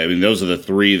 likely, right? I mean, those are the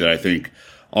three that I think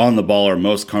on the ball are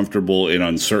most comfortable in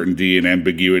uncertainty and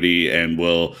ambiguity and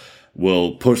will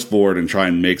push forward and try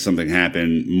and make something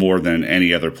happen more than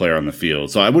any other player on the field.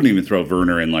 So I wouldn't even throw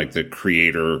Werner in like the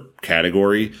creator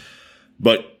category,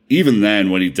 but even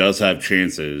then, when he does have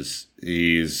chances,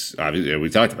 he's obviously, we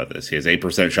talked about this. He has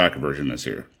 8% shot conversion this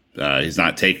year. He's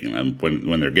not taking them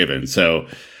when they're given. So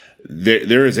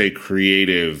there is a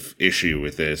creative issue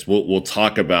with this. We'll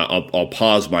talk about, I'll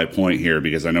pause my point here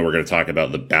because I know we're going to talk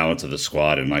about the balance of the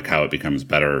squad and like how it becomes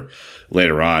better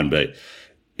later on. But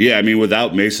yeah, I mean,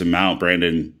 without Mason Mount,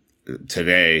 Brandon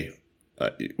today,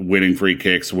 winning free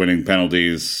kicks, winning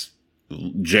penalties,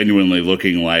 genuinely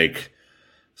looking like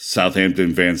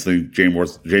Southampton fans think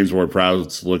James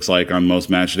Ward-Prowse looks like on most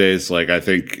match days. Like, I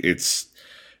think it's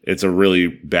a really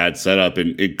bad setup,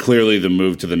 and clearly the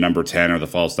move to the number 10 or the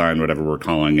false 9, whatever we're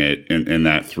calling it, in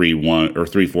that 3-1 or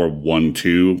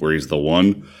 3-4-1-2, where he's the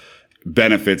one,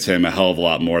 benefits him a hell of a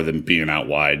lot more than being out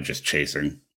wide just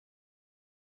chasing.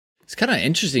 It's kind of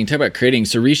interesting to talk about creating.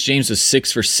 So Reece James was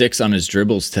 6 for 6 on his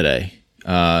dribbles today.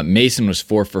 Mason was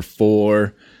 4 for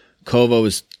 4. Kova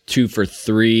was 2 for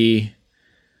 3.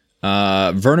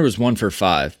 Werner was 1 for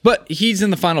 5, but he's in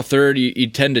the final third. You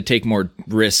tend to take more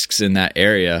risks in that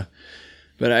area.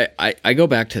 But I go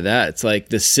back to that. It's like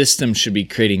the system should be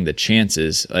creating the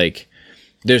chances. Like,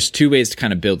 there's two ways to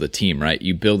kind of build a team, right?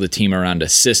 You build a team around a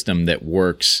system that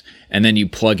works, and then you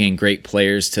plug in great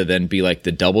players to then be like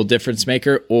the double difference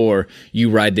maker, or you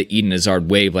ride the Eden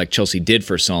Hazard wave like Chelsea did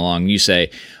for so long. You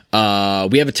say,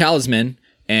 we have a talisman,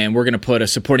 and we're going to put a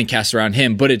supporting cast around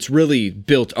him, but it's really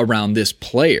built around this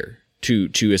player to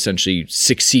essentially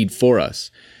succeed for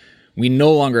us. We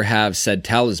no longer have said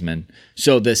talisman,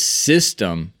 so the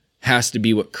system has to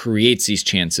be what creates these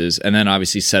chances, and then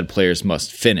obviously said players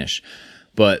must finish.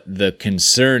 But the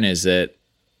concern is that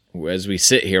as we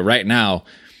sit here right now,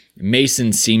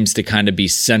 Mason seems to kind of be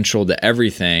central to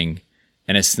everything,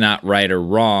 and it's not right or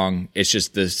wrong. It's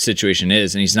just the situation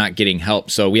is, and he's not getting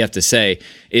help. So we have to say,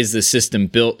 is the system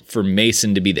built for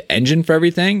Mason to be the engine for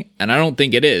everything? And I don't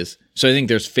think it is. So I think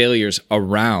there's failures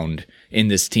around in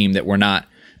this team that we're not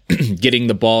getting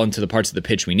the ball into the parts of the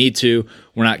pitch we need to.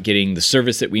 We're not getting the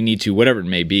service that we need to, whatever it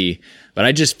may be. But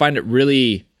I just find it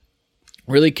really,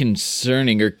 really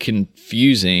concerning or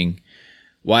confusing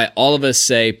why all of us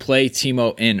say play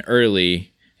Timo in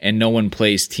early and no one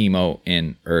plays Timo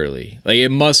in early. Like, it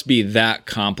must be that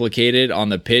complicated on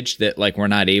the pitch that like we're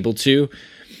not able to.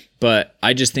 But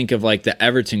I just think of like the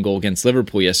Everton goal against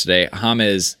Liverpool yesterday.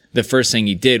 James, the first thing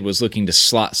he did was looking to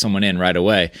slot someone in right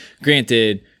away.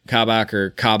 Granted, Kabak or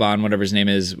Kaban, whatever his name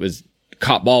is, was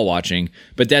caught ball watching.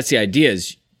 But that's the idea,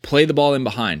 is play the ball in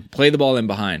behind. Play the ball in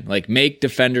behind. Like, make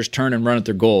defenders turn and run at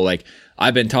their goal. Like,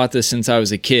 I've been taught this since I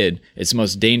was a kid. It's the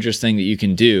most dangerous thing that you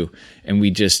can do. And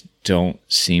we just don't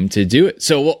seem to do it.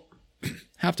 So we'll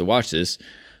have to watch this.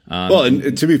 Well,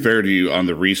 and to be fair to you on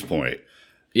the Reece point,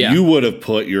 yeah, you would have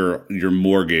put your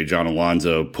mortgage on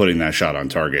Alonso putting that shot on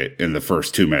target in the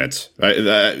first 2 minutes.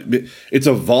 It's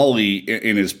a volley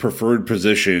in his preferred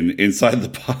position inside the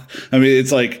box. I mean,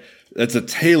 it's like, that's a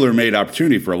tailor-made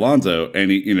opportunity for Alonso. And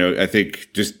he, I think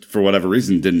just for whatever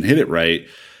reason didn't hit it right.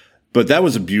 But that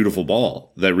was a beautiful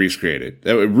ball that Reece created.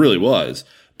 It really was.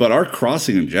 But our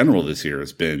crossing in general this year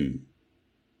has been,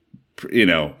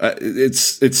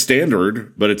 it's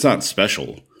standard, but it's not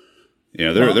special.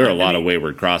 There are a lot of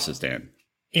wayward crosses, Dan.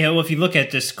 Well, if you look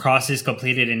at just crosses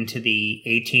completed into the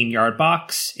 18-yard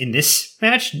box in this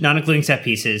match, not including set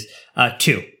pieces,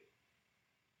 2.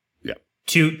 Yeah.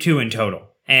 Two in total.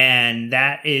 And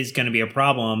that is going to be a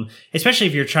problem, especially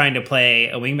if you're trying to play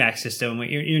a wingback system.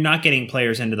 You're not getting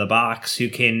players into the box who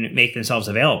can make themselves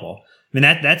available. I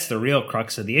mean, that's the real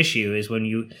crux of the issue is when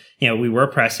we were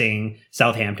pressing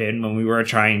Southampton when we were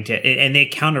trying to, and they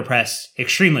counter press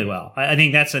extremely well. I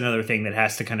think that's another thing that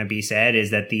has to kind of be said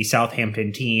is that the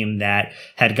Southampton team that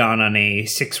had gone on a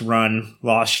 6-run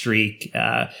loss streak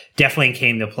definitely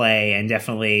came to play and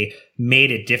definitely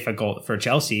made it difficult for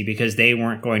Chelsea because they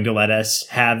weren't going to let us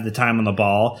have the time on the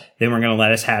ball. They weren't going to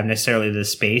let us have necessarily the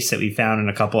space that we found in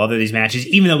a couple other of these matches,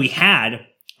 even though we had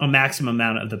a maximum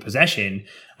amount of the possession.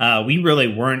 We really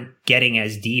weren't getting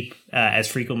as deep as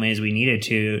frequently as we needed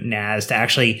to, Naz, to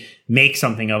actually make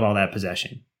something of all that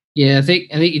possession. Yeah, I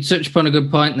think you touched upon a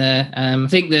good point there. I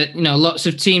think that, lots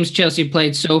of teams Chelsea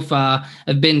played so far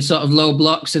have been sort of low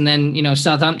blocks, and then,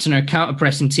 Southampton are a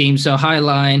counter-pressing team, so high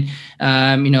line,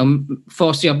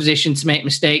 force the opposition to make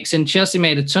mistakes, and Chelsea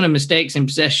made a ton of mistakes in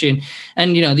possession.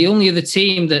 And, the only other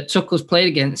team that Tuchel's played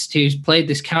against who's played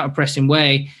this counter-pressing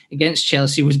way against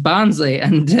Chelsea was Barnsley,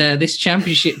 and this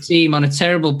Championship team on a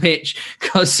terrible pitch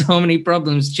caused so many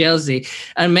problems, Chelsea.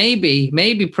 And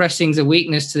maybe pressing's a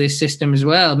weakness to this system as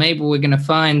well. Maybe we're going to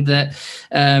find that,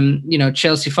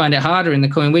 Chelsea find it harder in the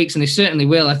coming weeks, and they certainly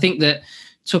will. I think that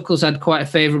Tuchel's had quite a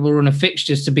favourable run of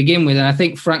fixtures to begin with, and I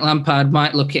think Frank Lampard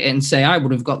might look at it and say, I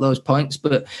would have got those points,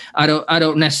 but I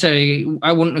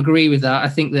wouldn't agree with that. I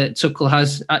think that Tuchel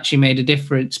has actually made a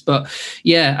difference. But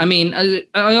yeah, I mean,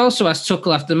 I also asked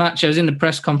Tuchel after the match, I was in the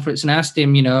press conference and asked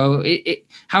him,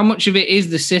 how much of it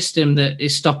is the system that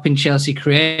is stopping Chelsea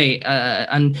create?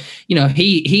 And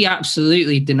he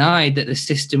absolutely denied that the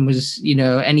system was,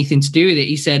 anything to do with it.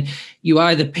 He said, you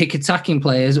either pick attacking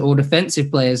players or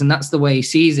defensive players, and that's the way he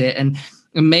sees it. And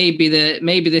maybe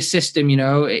this system,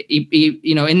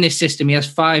 in this system, he has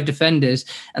 5 defenders,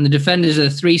 and the defenders are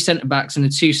the 3 centre backs and the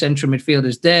 2 central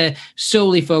midfielders. They're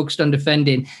solely focused on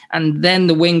defending, and then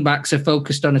the wing backs are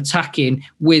focused on attacking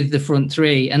with the front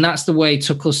 3. And that's the way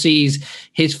Tuchel sees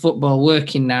his football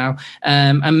working now.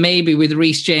 And maybe with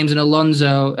Reece James and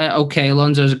Alonso,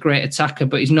 Alonso's a great attacker,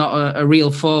 but he's not a real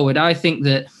forward. I think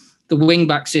that the wing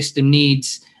back system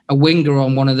needs a winger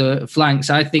on one of the flanks.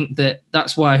 I think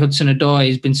that's why Hudson-Odoi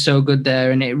has been so good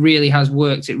there, and it really has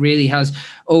worked. It really has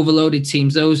overloaded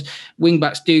teams. Those wing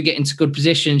backs do get into good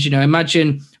positions.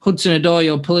 Imagine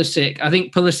Hudson-Odoi or Pulisic. I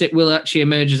think Pulisic will actually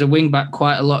emerge as a wing back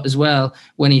quite a lot as well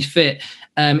when he's fit.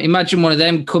 Imagine one of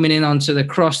them coming in onto the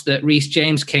cross that Reece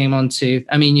James came onto.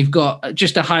 I mean, you've got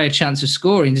just a higher chance of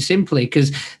scoring simply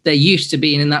because they're used to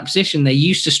being in that position. They're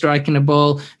used to striking a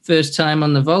ball first time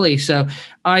on the volley. So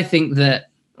I think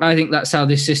that's how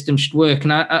this system should work.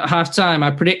 And at half time,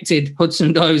 I predicted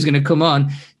Hudson-Odoi was going to come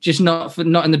on, just not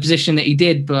in the position that he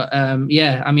did. But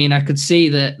I could see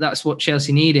that that's what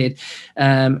Chelsea needed.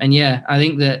 I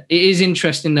think that it is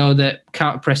interesting though that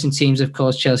counter-pressing teams have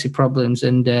caused Chelsea problems.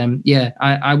 And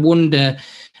I wonder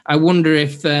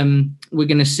if we're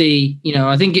going to see.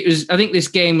 I think this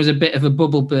game was a bit of a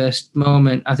bubble burst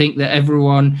moment. I think that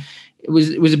everyone. It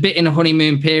was a bit in a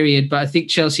honeymoon period, but I think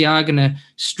Chelsea are going to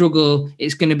struggle.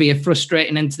 It's going to be a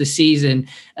frustrating end to the season.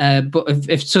 But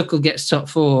if Tuchel gets top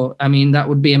 4, I mean, that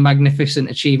would be a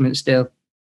magnificent achievement still.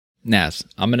 Naz,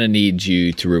 I'm going to need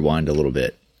you to rewind a little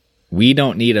bit. We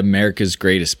don't need America's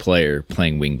greatest player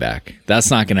playing wingback.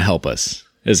 That's not going to help us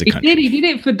as a country. He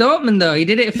did it for Dortmund, though. He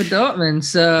did it for Dortmund.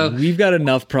 So we've got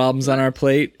enough problems on our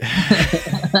plate.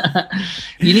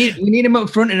 We need him up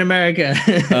front in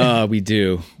America. We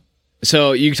do.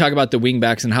 So you talk about the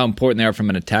wingbacks and how important they are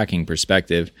from an attacking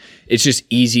perspective. It's just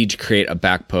easy to create a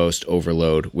back post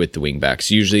overload with the wingbacks.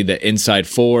 Usually the inside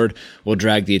forward will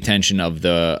drag the attention of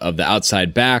the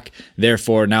outside back.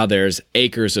 Therefore, now there's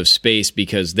acres of space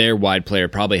because their wide player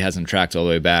probably hasn't tracked all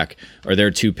the way back, or they're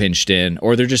too pinched in,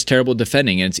 or they're just terrible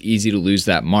defending, and it's easy to lose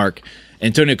that mark.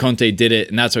 Antonio Conte did it,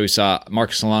 and that's why we saw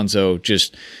Marcos Alonso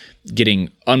just getting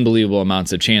unbelievable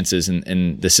amounts of chances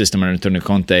in the system under Antonio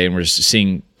Conte, and we're just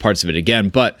seeing parts of it again.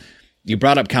 But you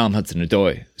brought up Callum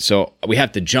Hudson-Odoi, so we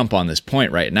have to jump on this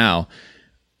point right now.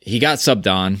 He got subbed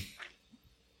on,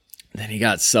 then he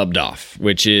got subbed off,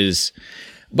 which is,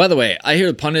 by the way, I hear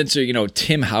the pundits are,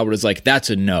 Tim Howard is like, that's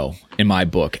a no in my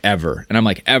book, ever. And I'm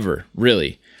like, ever?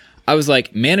 Really? I was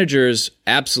like, managers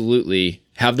absolutely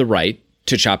have the right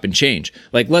to chop and change.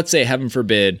 Like, let's say, heaven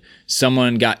forbid,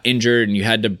 someone got injured and you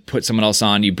had to put someone else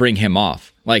on, you bring him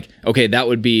off. Like, okay, that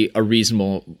would be a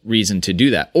reasonable reason to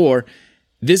do that. Or,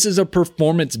 this is a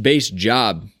performance-based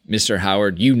job, Mr.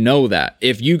 Howard. You know that.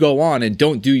 If you go on and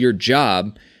don't do your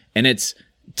job and it's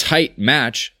tight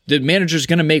match, the manager's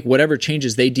going to make whatever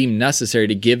changes they deem necessary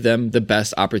to give them the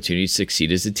best opportunity to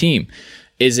succeed as a team.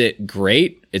 Is it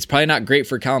great? It's probably not great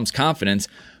for Callum's confidence,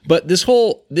 but this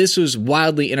was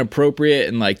wildly inappropriate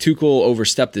and like Tuchel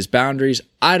overstepped his boundaries.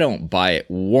 I don't buy it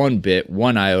one bit,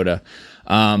 one iota.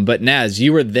 But Naz,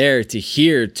 you were there to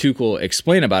hear Tuchel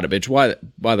explain about it, which,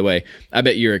 by the way, I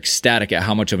bet you're ecstatic at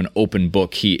how much of an open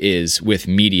book he is with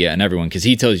media and everyone, because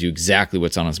he tells you exactly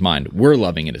what's on his mind. We're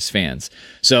loving it as fans.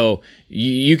 So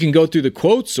you can go through the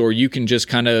quotes, or you can just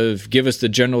kind of give us the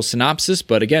general synopsis.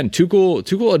 But again,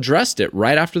 Tuchel addressed it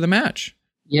right after the match.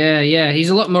 Yeah, he's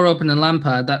a lot more open than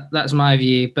Lampard. That's my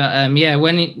view. But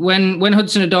when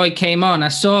Hudson-Odoi came on, I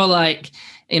saw like,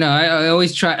 I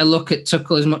always try to look at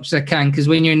Tuchel as much as I can, because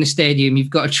when you're in the stadium, you've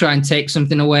got to try and take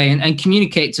something away and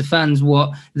communicate to fans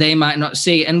what they might not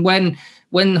see. And when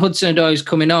Hudson-Odoi was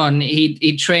coming on,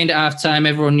 he trained at halftime.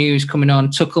 Everyone knew he was coming on.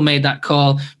 Tuchel made that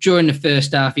call during the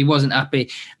first half. He wasn't happy.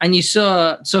 And you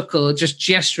saw Tuchel just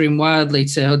gesturing wildly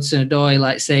to Hudson-Odoi,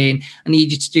 like saying, I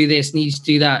need you to do this, I need you to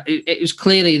do that. It was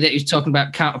clearly that he was talking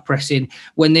about counter-pressing.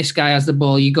 When this guy has the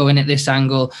ball, you go in at this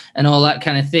angle and all that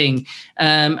kind of thing.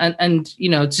 And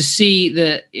to see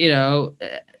that,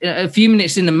 a few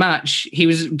minutes in the match, he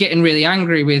was getting really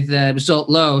angry with Zsolt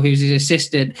Lowe, who's his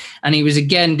assistant, and he was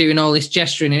again doing all this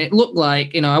gesturing. And it looked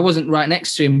like, I wasn't right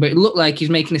next to him, but it looked like he's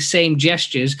making the same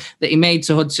gestures that he made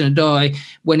to Hudson-Odoi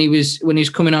when he was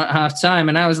coming on at half time.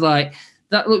 And I was like,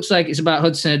 that looks like it's about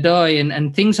Hudson-Odoi,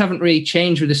 and things haven't really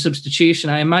changed with the substitution.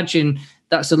 I imagine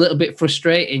that's a little bit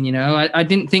frustrating, I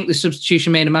didn't think the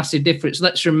substitution made a massive difference.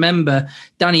 Let's remember,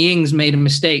 Danny Ings made a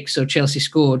mistake, so Chelsea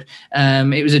scored.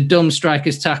 It was a dumb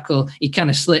striker's tackle. He kind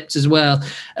of slipped as well.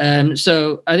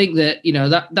 So I think that,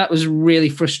 that was really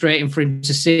frustrating for him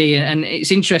to see. And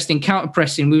it's interesting,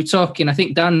 counter-pressing. We were talking, I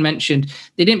think Dan mentioned,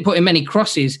 they didn't put in many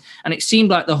crosses, and it seemed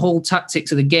like the whole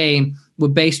tactics of the game were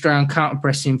based around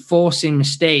counter-pressing, forcing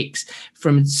mistakes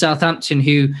from Southampton,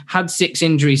 who had 6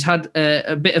 injuries, had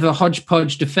a bit of a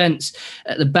hodgepodge defence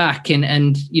at the back,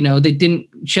 and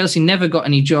Chelsea never got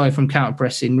any joy from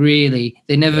counter-pressing, really.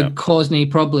 They never caused any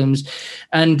problems.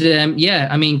 And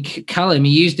Callum,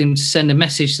 he used him to send a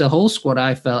message to the whole squad,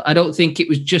 I felt. I don't think it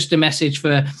was just a message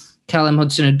for Callum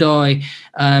Hudson-Odoi.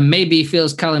 Maybe he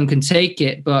feels Callum can take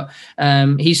it, but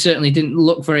he certainly didn't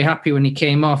look very happy when he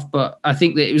came off. But I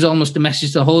think that it was almost a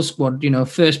message to the whole squad,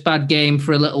 first bad game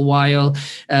for a little while.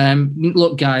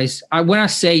 Look, guys, when I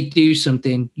say do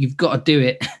something, you've got to do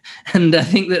it. And I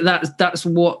think that's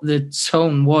what the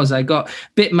tone was. I got a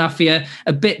bit mafia,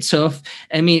 a bit tough.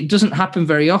 I mean, it doesn't happen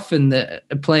very often that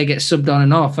a player gets subbed on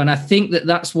and off. And I think that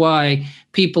that's why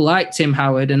people like Tim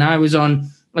Howard. And I was on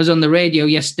the radio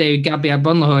yesterday with Gabby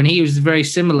Agbonlahor, and he was very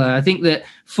similar. I think that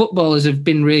footballers have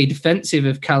been really defensive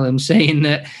of Callum, saying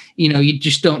that, you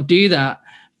just don't do that.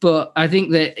 But I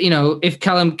think that, if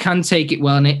Callum can take it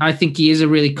well, and I think he is a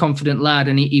really confident lad,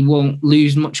 and he won't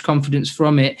lose much confidence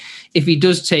from it. If he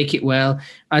does take it well,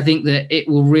 I think that it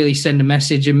will really send a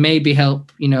message and maybe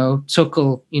help,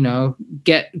 Tuchel,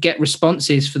 get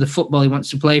responses for the football he wants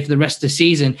to play for the rest of the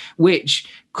season, which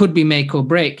could be make or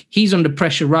break. He's under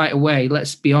pressure right away,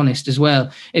 let's be honest as well.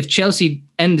 If Chelsea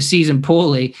end the season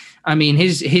poorly, I mean,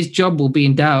 his job will be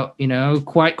in doubt,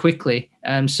 quite quickly.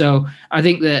 So I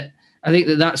think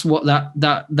that's what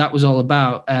that was all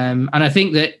about. And I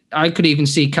think that I could even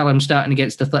see Callum starting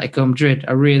against Atletico Madrid.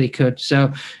 I really could.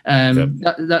 So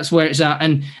that's where it's at.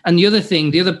 And the other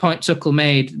point Tuchel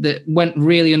made that went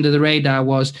really under the radar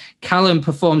was Callum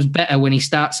performs better when he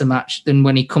starts a match than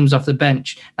when he comes off the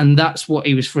bench. And that's what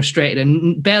he was frustrated.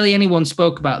 And barely anyone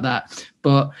spoke about that.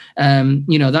 But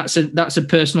that's a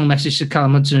personal message to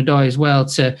Callum Hudson-Odoi as well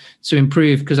to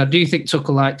improve, because I do think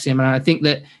Tuchel likes him, and I think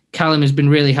that Callum has been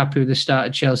really happy with the start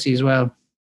at Chelsea as well.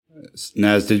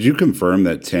 Naz, did you confirm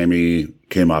that Tammy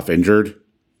came off injured?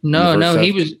 No,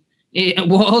 he was.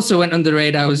 What also went under the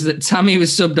radar was that Tammy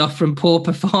was subbed off from poor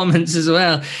performance as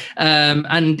well.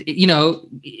 Tuchel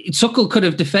could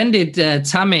have defended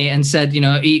Tammy and said,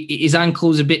 his ankle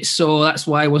was a bit sore, that's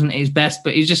why he wasn't at his best.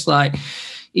 But he's just like,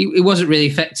 he wasn't really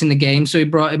affecting the game, so he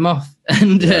brought him off.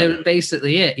 And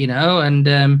basically it,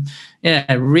 and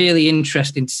really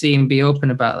interesting to see him be open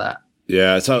about that.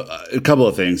 Yeah, so a couple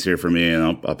of things here for me,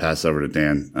 and I'll pass over to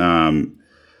Dan.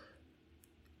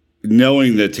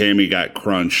 Knowing that Tammy got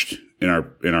crunched in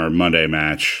our Monday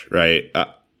match, right?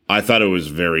 I thought it was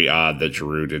very odd that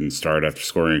Giroud didn't start after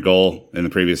scoring a goal in the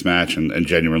previous match and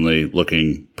genuinely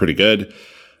looking pretty good.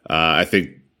 I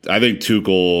think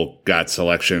Tuchel got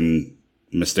selection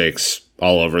mistakes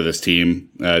all over this team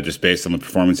just based on the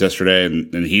performance yesterday,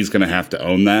 and he's going to have to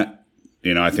own that.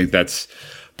 I think that's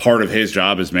part of his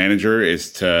job as manager,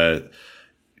 is to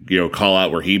call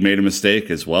out where he made a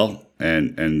mistake as well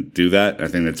and do that. I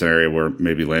think that's an area where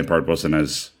maybe Lampard wasn't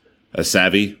as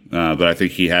savvy, but I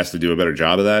think he has to do a better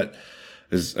job of that.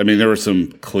 There were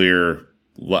some clear.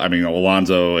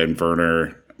 Alonso and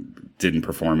Werner didn't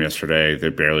perform yesterday. They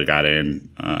barely got in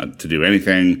to do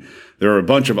anything. There were a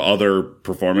bunch of other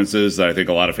performances that I think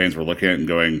a lot of fans were looking at and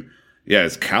going, "Yeah,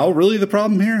 is Cal really the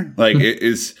problem here?" Like, it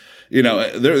is.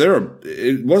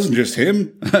 It wasn't just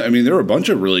him. There were a bunch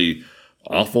of really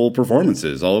awful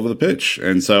performances all over the pitch,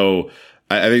 and so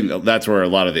I think that's where a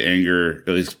lot of the anger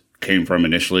at least came from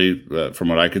initially, from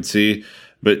what I could see.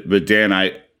 But Dan,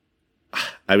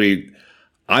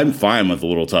 I'm fine with a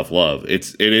little tough love.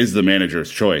 It is the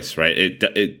manager's choice, right?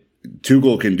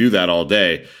 Tuchel can do that all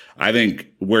day. I think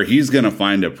where he's going to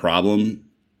find a problem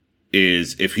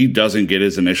is if he doesn't get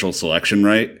his initial selection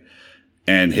right,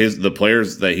 and the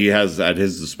players that he has at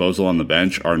his disposal on the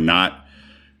bench are not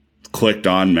clicked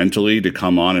on mentally to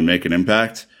come on and make an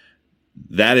impact.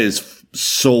 That is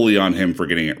solely on him for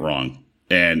getting it wrong,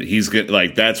 and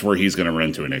that's where he's going to run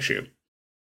into an issue.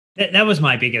 That was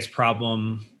my biggest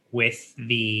problem with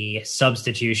the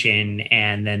substitution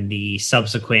and then the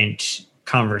subsequent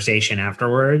conversation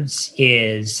afterwards.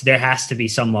 Is there has to be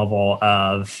some level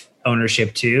of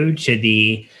ownership to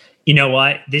the, you know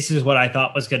what, this is what I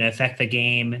thought was going to affect the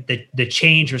game. The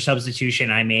change or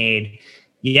substitution I made,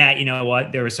 yeah, you know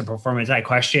what, there was some performance I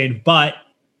questioned, but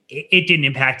it didn't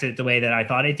impact it the way that I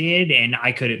thought it did. And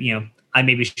I could have, I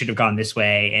maybe should have gone this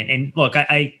way. And look,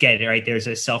 I get it, right? There's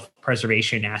a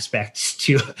self-preservation aspect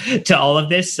to all of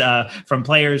this, from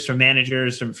players, from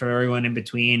managers, from everyone in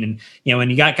between. And, when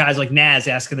you got guys like Naz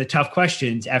asking the tough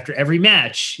questions after every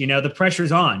match, the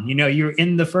pressure's on, you're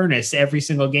in the furnace every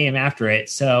single game after it.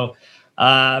 So,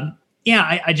 I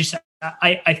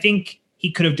think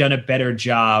he could have done a better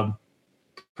job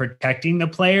protecting the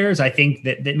players. I think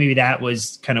that maybe that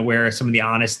was kind of where some of the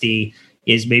honesty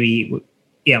is. Maybe,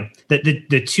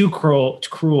 the too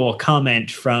cruel comment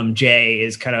from Jay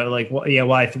is kind of like,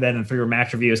 why I threw that in 3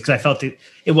 match reviews, because I felt it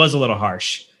was a little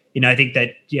harsh. I think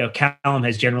that, Callum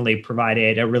has generally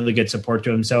provided a really good support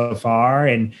to him so far.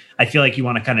 And I feel like you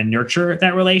want to kind of nurture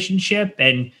that relationship.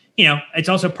 And, it's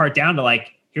also part down to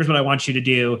like, here's what I want you to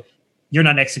do. You're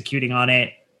not executing on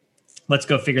it. Let's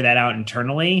go figure that out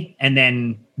internally and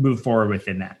then move forward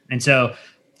within that. And so,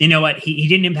 you know what? He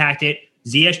didn't impact it.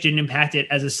 Ziyech didn't impact it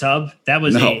as a sub. That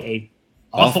was a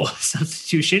awful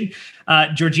substitution.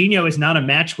 Jorginho is not a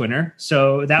match winner,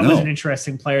 so that was an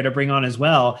interesting player to bring on as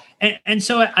well. And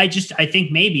so I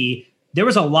think maybe there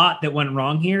was a lot that went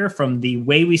wrong here, from the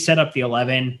way we set up the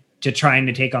 11 to trying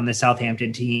to take on the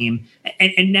Southampton team.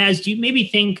 And Naz, do you maybe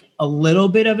think a little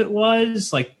bit of it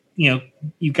was like, you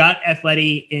got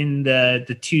Atleti in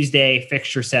the Tuesday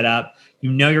fixture setup.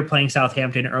 You're playing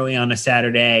Southampton early on a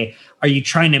Saturday. Are you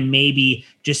trying to maybe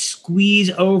just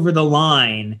squeeze over the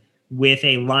line with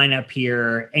a lineup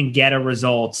here and get a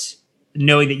result,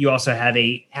 knowing that you also have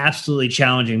a absolutely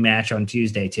challenging match on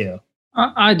Tuesday too?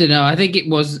 I don't know. I think it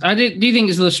was. Do you think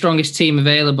it's the strongest team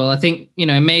available? I think,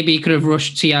 maybe he could have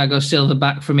rushed Thiago Silva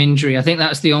back from injury. I think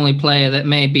that's the only player that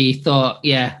maybe thought,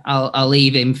 yeah, I'll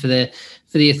leave him for the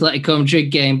Atletico Madrid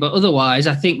game. But otherwise,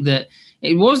 I think that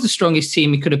it was the strongest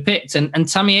team he could have picked. And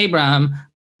Tammy Abraham,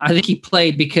 I think he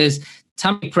played because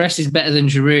Tammy press is better than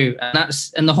Giroud.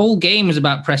 And the whole game was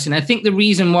about pressing. I think the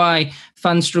reason why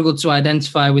fans struggled to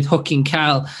identify with hooking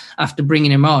Cal after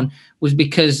bringing him on was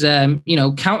because,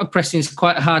 counter pressing is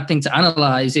quite a hard thing to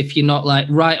analyze if you're not like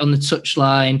right on the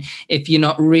touchline, if you're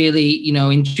not really,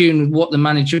 in tune with what the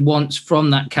manager wants from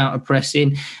that counter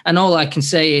pressing. And all I can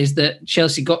say is that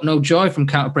Chelsea got no joy from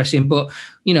counter pressing, but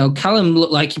Callum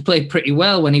looked like he played pretty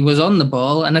well when he was on the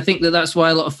ball. And I think that's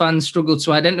why a lot of fans struggled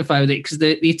to identify with it, because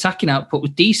the attacking output was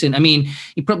decent.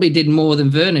 He probably did more than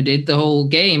Werner did the whole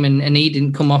game, and he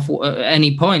didn't come off at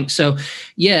any point. So,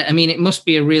 yeah, it must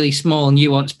be a really small,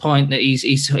 nuanced point that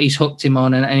he's hooked him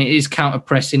on, and it is counter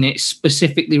pressing. It's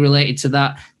specifically related to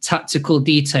that tactical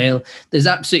detail. There's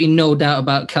absolutely no doubt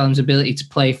about Callum's ability to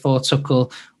play for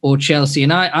Tuchel or Chelsea.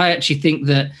 And I actually think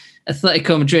that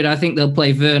Atletico Madrid, I think they'll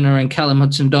play Werner and Callum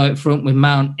Hudson-Odoi up front with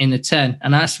Mount in the 10.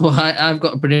 And that's why I've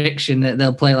got a prediction that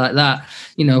they'll play like that.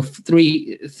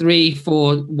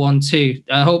 3-4-1-2.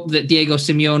 I hope that Diego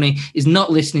Simeone is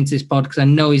not listening to this pod, because I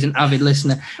know he's an avid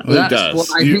listener. Well, he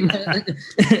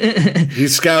does. He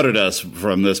scouted us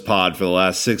from this pod for the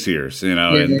last 6 years,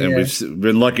 and we've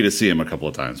been lucky to see him a couple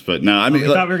of times. But no, we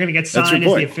thought we were going to get signed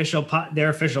as the official their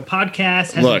official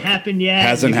podcast. Hasn't happened yet.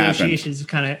 Hasn't negotiations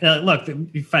happened. Kind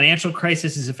of the financial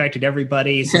crisis has affected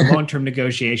everybody. So long-term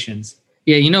negotiations.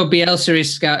 Yeah, Bielsa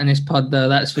is scouting his pod, though.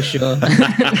 That's for sure.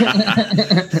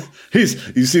 You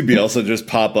see Bielsa just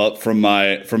pop up from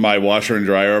my washer and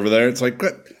dryer over there. It's like,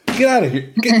 get Get out of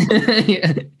here.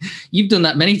 Yeah. You've done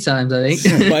that many times, I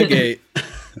think. My gate.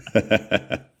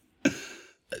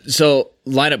 So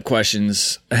lineup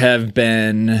questions have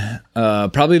been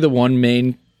probably the one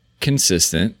main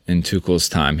consistent in Tuchel's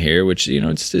time here, which,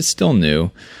 it's still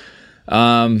new.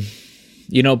 I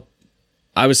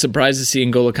was surprised to see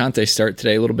N'Golo Kante start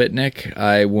today a little bit, Nick.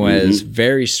 I was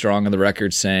very strong on the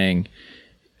record saying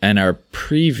in our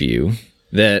preview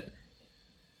that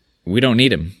we don't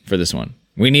need him for this one.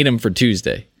 We need him for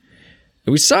Tuesday.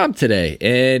 We saw him today,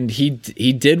 and he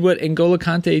did what N'Golo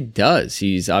Kante does.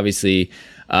 He's obviously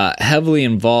heavily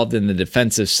involved in the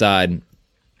defensive side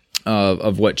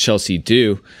of what Chelsea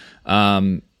do.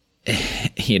 7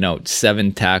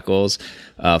 tackles,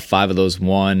 5 of those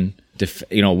one in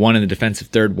the defensive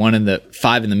third,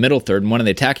 5 in the middle third, and 1 in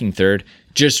the attacking third.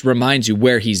 Just reminds you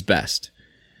where he's best.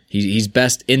 He's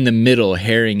best in the middle,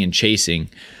 harrying and chasing.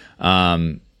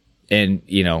 And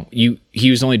he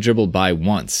was only dribbled by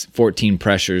once, 14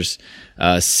 pressures,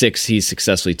 6 he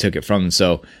successfully took it from.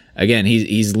 So again,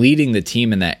 he's leading the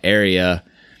team in that area.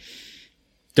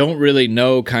 Don't really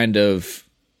know kind of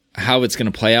how it's going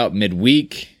to play out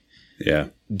midweek. Yeah.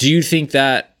 Do you think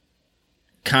that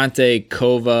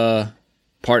Kante-Kova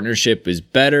partnership is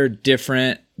better,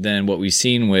 different than what we've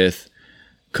seen with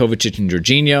Kovacic and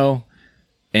Jorginho?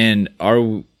 And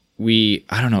are we,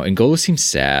 I don't know, N'Golo seems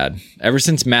sad. Ever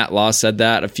since Matt Law said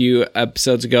that a few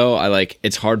episodes ago,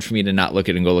 it's hard for me to not look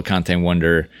at N'Golo Kante and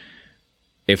wonder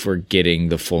if we're getting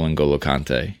the full N'Golo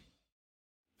Kante.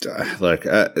 Look,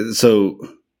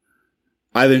 so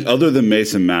I think other than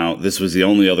Mason Mount, this was the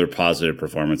only other positive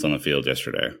performance on the field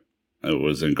yesterday. It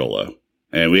was N'Golo.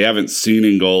 And we haven't seen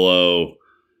N'Golo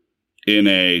in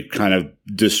a kind of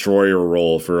destroyer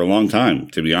role for a long time,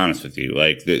 to be honest with you.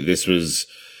 Like, this was,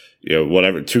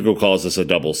 whatever Tuchel calls this a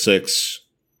double six.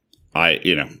 I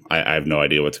have no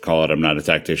idea what to call it. I'm not a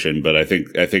tactician, but I think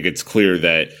it's clear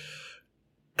that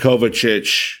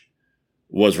Kovacic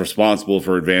was responsible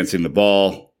for advancing the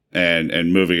ball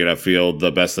and moving it upfield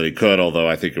the best that he could, although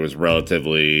I think it was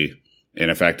relatively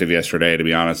ineffective yesterday, to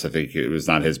be honest. I think it was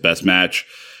not his best match.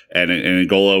 And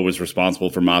N'Golo was responsible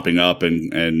for mopping up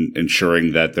and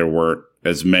ensuring that there weren't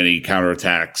as many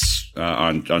counterattacks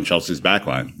on Chelsea's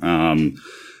backline.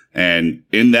 And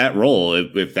in that role,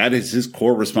 if that is his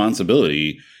core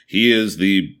responsibility, he is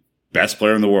the best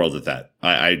player in the world at that.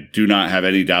 I do not have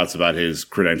any doubts about his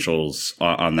credentials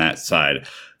on that side.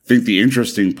 I think the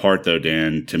interesting part, though,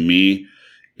 Dan, to me,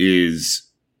 is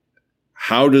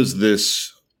how does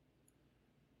this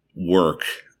work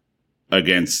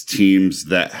against teams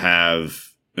that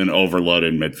have an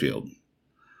overloaded midfield?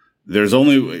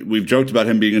 We've joked about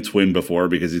him being a twin before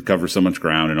because he covers so much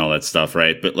ground and all that stuff,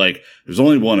 right? But there's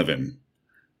only one of him.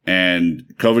 And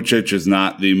Kovacic is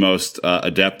not the most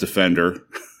adept defender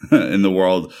in the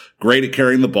world. Great at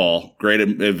carrying the ball, great at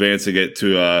advancing it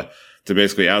to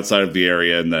basically outside of the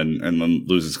area and then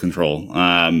loses control.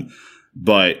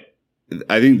 But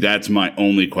I think that's my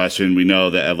only question. We know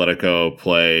that Atletico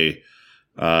play,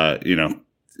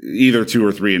 either 2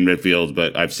 or 3 in midfield,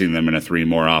 but I've seen them in a 3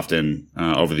 more often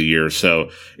over the years. So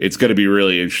it's going to be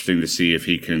really interesting to see if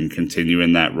he can continue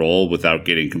in that role without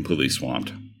getting completely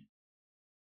swamped.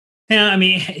 Yeah, I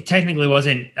mean, it technically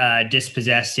wasn't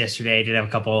dispossessed yesterday. Did have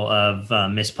a couple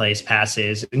of misplaced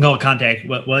passes. N'Golo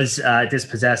Kante was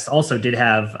dispossessed. Also did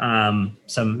have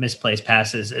some misplaced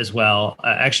passes as well.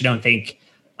 I actually don't think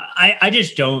I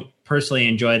just don't personally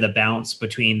enjoy the bounce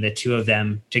between the two of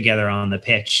them together on the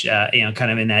pitch,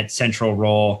 kind of in that central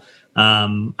role.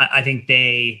 I think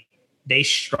they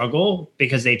struggle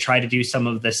because they try to do some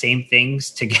of the same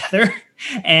things together.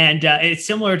 And it's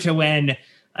similar to when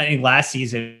I think last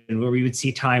season where we would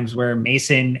see times where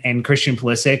Mason and Christian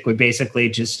Pulisic would basically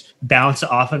just bounce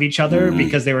off of each other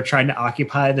because they were trying to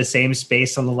occupy the same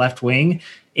space on the left wing.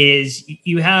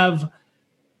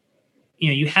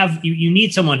 You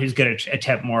need someone who's going to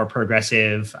attempt more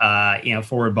progressive,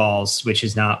 forward balls, which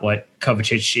is not what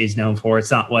Kovacic is known for.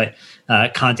 It's not what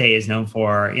Kante is known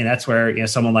for. That's where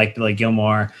someone like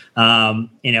Gilmore,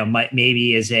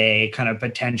 maybe is a kind of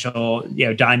potential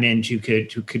diamond who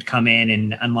could come in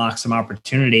and unlock some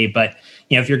opportunity. But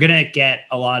if you're going to get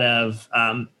a lot of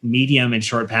medium and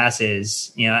short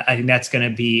passes, I think that's going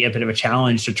to be a bit of a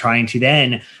challenge to trying to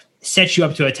then set you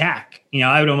up to attack.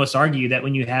 I would almost argue that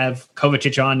when you have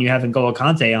Kovacic on, you have N'Golo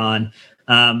Kante on.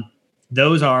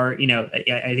 Those are,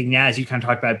 I think Naz, you kind of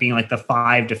talked about being like the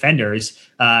 5 defenders.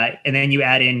 And then you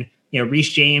add in,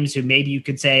 Reece James, who maybe you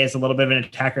could say is a little bit of an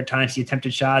attacker at times. He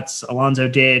attempted shots. Alonso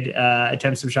did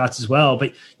attempt some shots as well.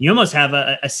 But you almost have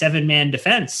a 7-man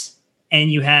defense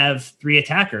and you have 3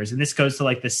 attackers. And this goes to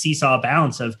like the seesaw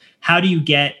balance of how do you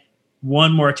get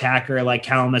one more attacker like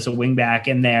Callum as a wingback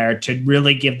in there to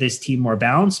really give this team more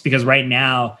balance, because right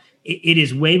now it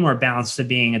is way more balanced to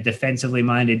being a defensively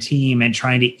minded team and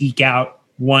trying to eke out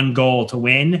one goal to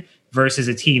win versus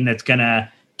a team that's going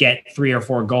to get 3 or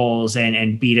 4 goals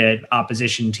and beat an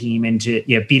opposition team into,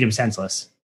 beat them senseless.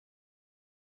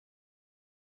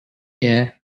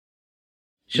 Yeah.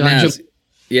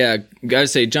 Yeah, gotta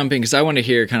say jump in because I want to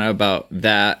hear kind of about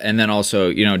that, and then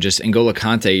also just N'Golo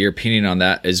Kante, your opinion on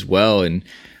that as well. And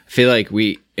I feel like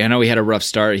I know we had a rough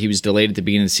start. He was delayed at the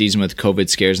beginning of the season with COVID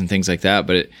scares and things like that,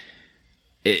 but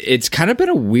it's kind of been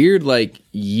a weird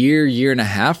year and a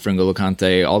half for N'Golo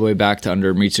Kante, all the way back to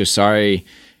under Maurizio Sarri,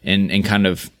 and kind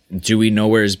of, do we know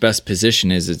where his best position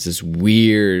is? It's this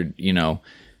weird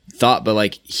thought,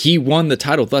 but he won the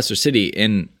title with Leicester City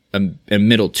in a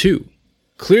middle two.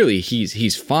 Clearly,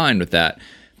 he's fine with that,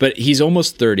 but he's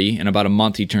almost 30. In about a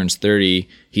month, he turns 30.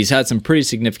 He's had some pretty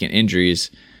significant injuries.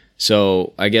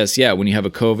 So I guess, when you have a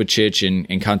Kovacic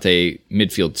and Kante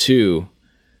midfield too,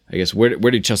 I guess where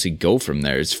did Chelsea go from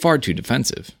there? It's far too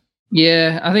defensive.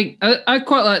 Yeah, I think I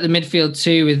quite like the midfield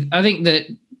too. I think that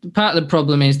part of the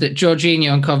problem is that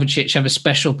Jorginho and Kovacic have a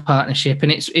special partnership,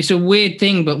 and it's a weird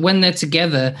thing, but when they're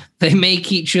together, they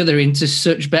make each other into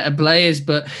such better players.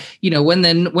 But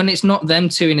when it's not them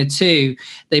two in a two,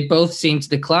 they both seem to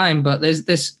decline. But there's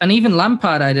this, and even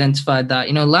Lampard identified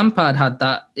that. Lampard had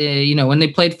that. When they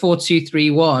played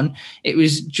 4-2-3-1, it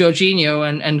was Jorginho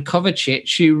and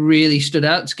Kovacic who really stood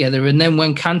out together. And then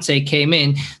when Kante came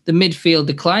in, the midfield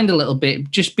declined a little bit,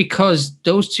 just because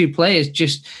those two players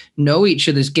just know each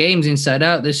other's games inside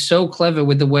out. They're so clever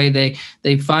with the way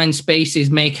they find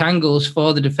spaces, make angles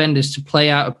for the defenders to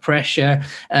play out of pressure.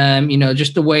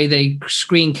 Just the way they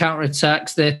screen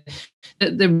counterattacks.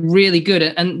 They're really good,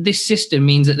 and this system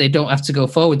means that they don't have to go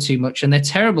forward too much, and they're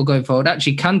terrible going forward.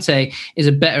 Actually, Kante is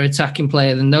a better attacking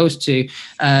player than those two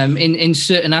in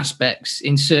certain aspects.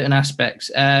 But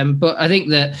I think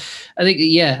that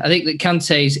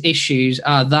Kante's issues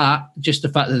are just the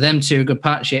fact that them two are a good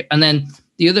partnership, and then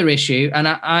the other issue, and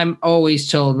I'm always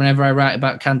told whenever I write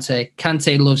about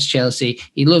Kante loves Chelsea.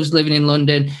 He loves living in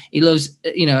London. He loves,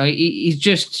 he's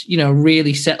just,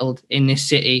 really settled in this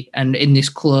city and in this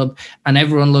club, and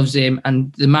everyone loves him,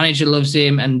 and the manager loves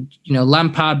him. And,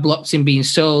 Lampard blocked him being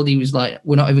sold. He was like,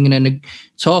 we're not even going to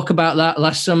talk about that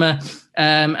last summer.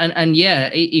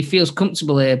 He feels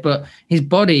comfortable here, but his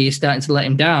body is starting to let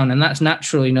him down, and that's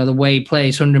natural. The way he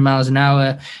plays 100 miles an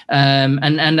hour,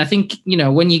 and I think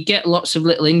when you get lots of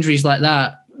little injuries like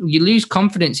that, you lose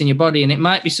confidence in your body, and it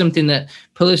might be something that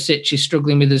Pulisic is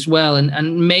struggling with as well,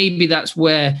 and maybe that's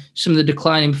where some of the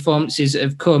declining performances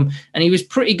have come. And he was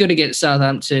pretty good against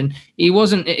Southampton. He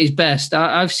wasn't at his best.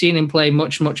 I've seen him play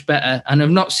much, much better, and I've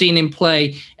not seen him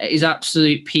play at his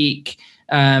absolute peak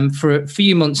for a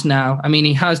few months now. I mean,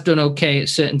 he has done okay at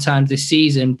certain times this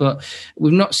season, but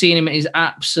we've not seen him at his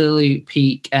absolute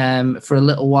peak for a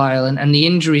little while. And the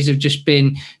injuries have just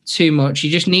been too much. He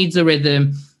just needs the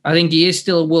rhythm. I think he is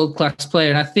still a world-class player,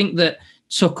 and I think that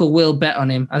Tuchel will bet on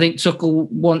him. I think Tuchel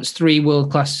wants 3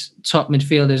 world-class top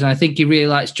midfielders, and I think he really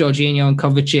likes Jorginho and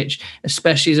Kovacic,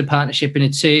 especially as a partnership in a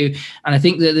two. And I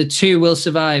think that the two will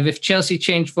survive. If Chelsea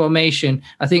change formation,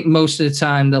 I think most of the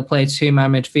time they'll play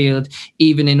 2-man midfield,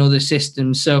 even in other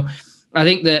systems. So I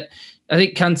think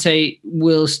Kante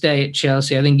will stay at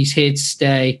Chelsea. I think he's here to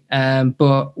stay,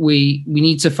 but we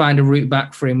need to find a route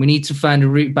back for him. We need to find a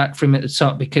route back for him at the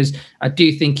top, because I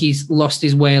do think he's lost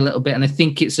his way a little bit, and I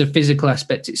think it's a physical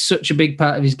aspect. It's such a big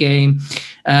part of his game.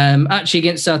 Actually,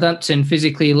 against Southampton,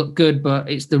 physically he looked good, but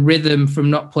it's the rhythm from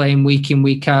not playing week in,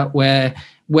 week out where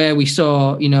we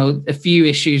saw, a few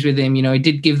issues with him. He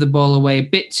did give the ball away a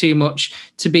bit too much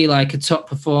to be like a top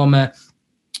performer.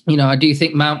 I do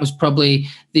think Mount was probably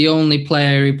the only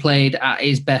player who played at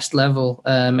his best level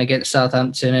against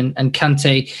Southampton. And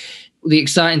Kante, the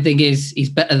exciting thing is he's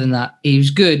better than that. He was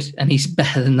good and he's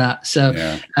better than that. So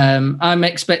I'm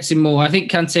expecting more. I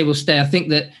think Kante will stay. I think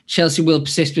that Chelsea will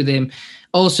persist with him.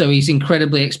 Also, he's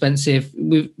incredibly expensive.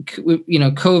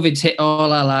 COVID's hit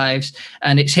all our lives,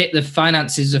 and it's hit the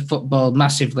finances of football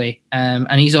massively.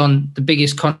 And he's on the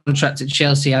biggest contract at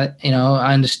Chelsea. I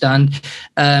understand,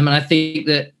 and I think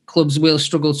that clubs will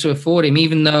struggle to afford him,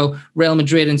 even though Real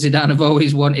Madrid and Zidane have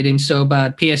always wanted him so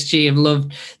bad. PSG have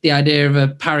loved the idea of a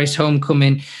Paris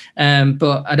homecoming,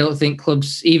 but I don't think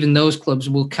even those clubs,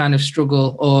 will kind of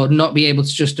struggle or not be able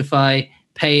to justify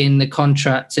paying the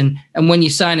contract. And when you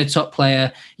sign a top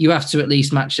player, you have to at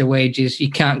least match their wages. You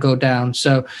can't go down.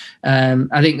 So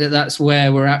I think that's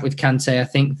where we're at with Kante. I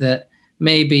think that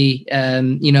maybe,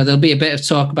 there'll be a bit of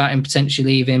talk about him potentially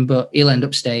leaving, but he'll end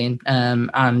up staying.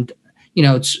 And,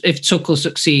 if Tuchel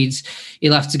succeeds,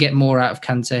 he'll have to get more out of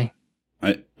Kante.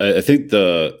 I think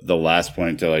the last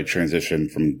point to like transition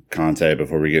from Conte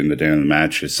before we get into the day of the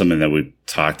match is something that we've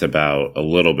talked about a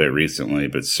little bit recently,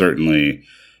 but certainly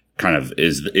kind of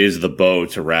is the bow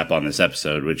to wrap on this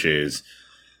episode, which is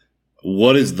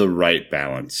what is the right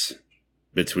balance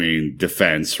between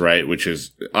defense, right? Which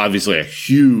is obviously a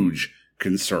huge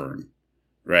concern,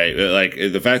 right? Like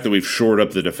the fact that we've shored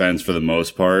up the defense for the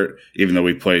most part, even though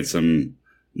we played some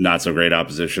not so great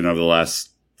opposition over the last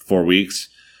 4 weeks,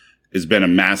 has been a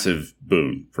massive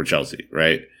boon for Chelsea,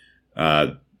 right?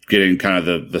 Getting kind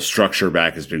of the structure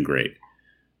back has been great.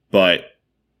 But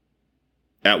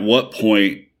at what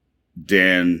point,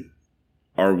 Dan,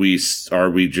 are we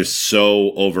just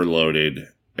so overloaded?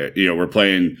 We're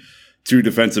playing 2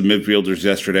 defensive midfielders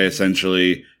yesterday,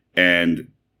 essentially, and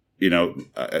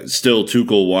still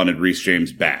Tuchel wanted Reece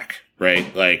James back,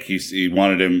 right? Like he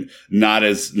wanted him not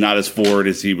as forward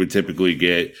as he would typically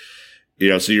get.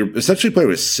 So you're essentially playing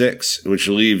with 6, which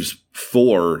leaves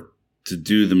 4 to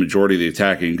do the majority of the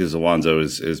attacking because Alonso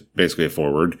is basically a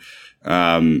forward,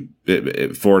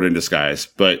 forward in disguise.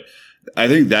 But I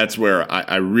think that's where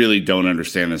I really don't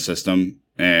understand the system.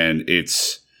 And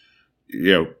it's,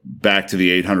 back to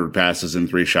the 800 passes in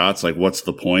 3 shots. Like, what's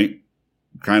the point?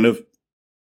 Kind of.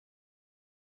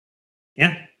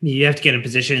 Yeah. You have to get in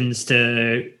positions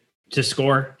to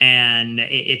score. And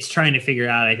it's trying to figure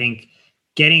out, I think,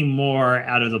 getting more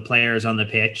out of the players on the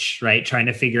pitch, right? Trying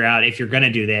to figure out if you're going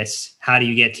to do this, how do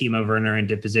you get Timo Werner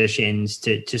into positions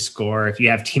to score? If you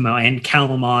have Timo and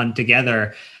Callum on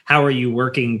together, how are you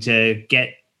working to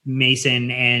get Mason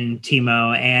and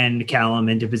Timo and Callum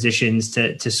into positions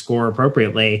to score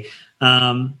appropriately?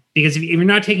 Because if you're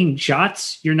not taking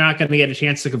shots, you're not going to get a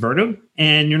chance to convert them,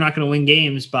 and you're not going to win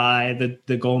games by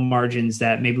the goal margins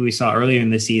that maybe we saw earlier in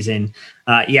the season.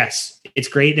 Yes, it's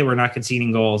great that we're not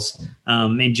conceding goals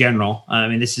in general. I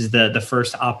mean, this is the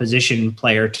first opposition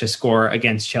player to score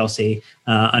against Chelsea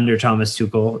under Thomas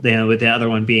Tuchel, with the other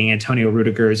one being Antonio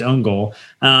Rudiger's own goal.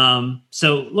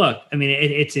 So look, I mean,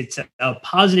 it's a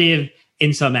positive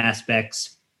in some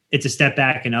aspects. It's a step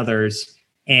back in others.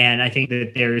 And I think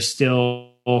that there's still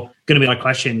going to be a lot of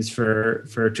questions for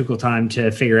Tuchel time to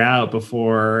figure out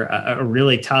before a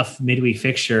really tough midweek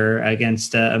fixture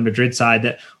against a Madrid side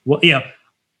that,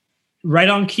 right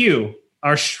on cue,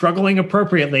 are struggling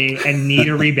appropriately and need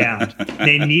a rebound.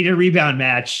 They need a rebound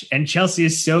match, and Chelsea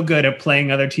is so good at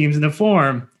playing other teams in the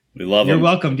form. We love You're them.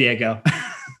 welcome, Diego.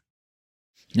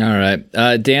 All right.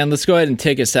 Dan, let's go ahead and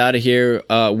take us out of here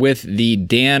with the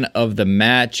Dan of the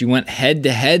match. You went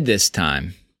head-to-head this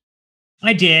time.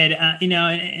 I did,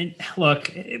 and look,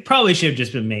 it probably should have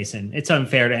just been Mason. It's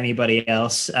unfair to anybody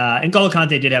else. And N'Golo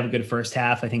Kante did have a good first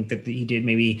half. I think that he did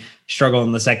maybe struggle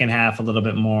in the second half a little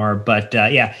bit more. But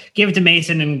give it to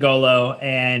Mason and N'Golo,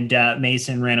 and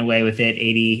Mason ran away with it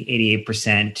 88%,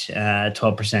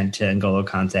 12% to N'Golo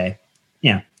Kante.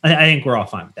 Yeah, I think we're all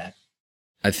fine with that.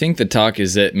 I think the talk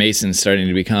is that Mason's starting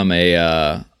to become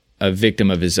a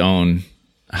victim of his own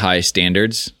high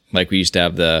standards. Like we used to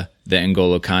have the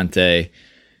N'Golo Kante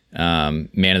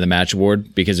Man of the Match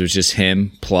award because it was just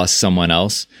him plus someone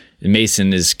else. And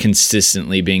Mason is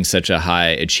consistently being such a high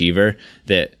achiever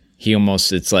that he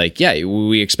almost, it's like, yeah,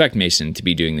 we expect Mason to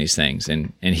be doing these things.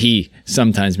 And he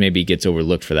sometimes maybe gets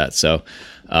overlooked for that. So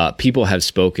people have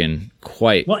spoken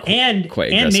quite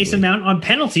aggressively. And Mason Mount on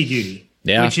penalty duty,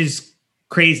 which is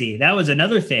crazy. That was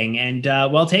another thing, and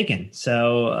well taken.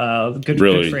 So good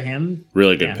for him.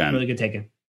 Really good pen. Really good taken.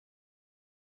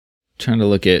 Trying to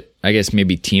look at, I guess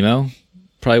maybe Timo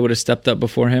probably would have stepped up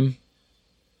before him.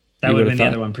 That would have been the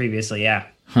other one previously, yeah.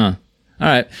 Huh. All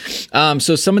right.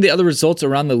 So some of the other results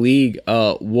around the league,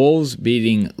 Wolves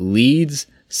beating Leeds,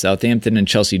 Southampton and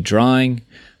Chelsea drawing,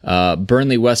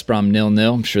 Burnley, West Brom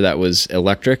 0-0. I'm sure that was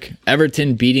electric.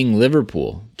 Everton beating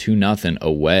Liverpool 2-0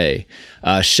 away.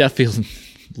 Sheffield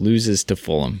loses to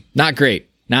Fulham. Not great.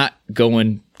 Not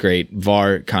going great.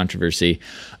 VAR controversy.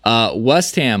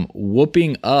 West Ham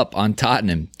whooping up on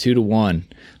Tottenham 2-1.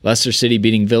 Leicester City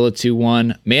beating Villa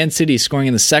 2-1. Man City scoring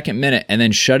in the second minute and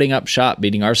then shutting up shop,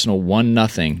 beating Arsenal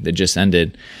 1-0 that just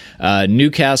ended.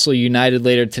 Newcastle United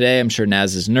later today. I'm sure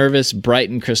Naz is nervous.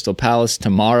 Brighton Crystal Palace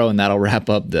tomorrow, and that'll wrap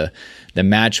up the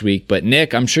match week. But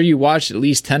Nick, I'm sure you watched at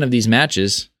least 10 of these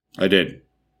matches. I did.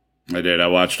 I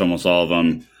watched almost all of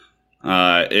them.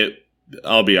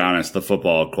 I'll be honest, the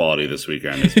football quality this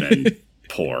weekend has been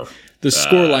poor. The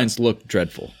scorelines look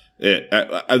dreadful.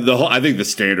 I think the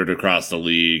standard across the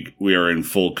league, we are in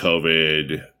full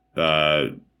COVID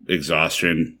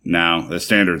exhaustion now. The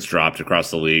standards dropped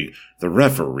across the league. The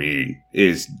refereeing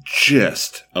is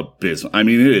just abysmal. I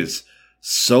mean, it is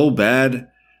so bad.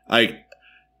 And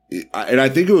I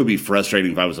think it would be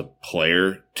frustrating if I was a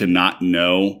player to not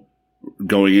know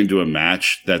going into a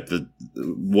match that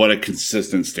what a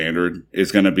consistent standard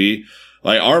is going to be.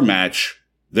 Like our match,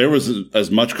 there was as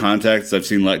much contact as I've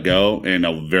seen let go in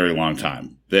a very long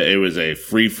time. It was a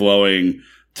free flowing,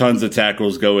 tons of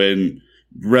tackles go in,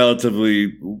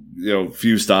 relatively,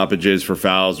 few stoppages for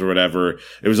fouls or whatever.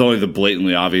 It was only the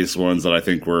blatantly obvious ones that I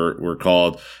think were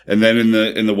called. And then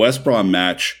in the West Brom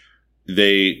match,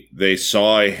 they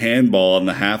saw a handball on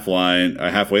the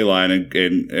halfway line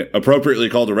and appropriately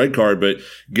called a red card. But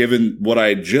given what I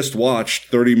had just watched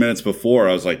 30 minutes before,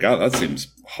 I was like, God, that seems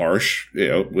harsh.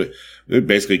 It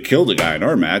basically killed a guy in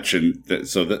our match. And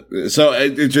it's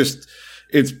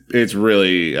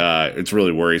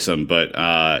really worrisome. But,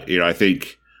 I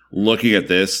think looking at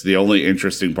this, the only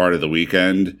interesting part of the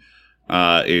weekend,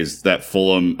 is that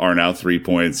Fulham are now 3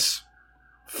 points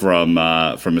from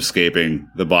escaping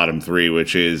the bottom three,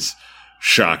 which is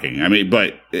shocking. I mean,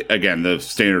 but again, the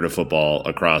standard of football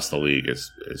across the league is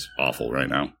awful right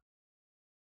now.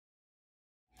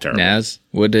 Terrible. Naz,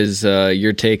 what is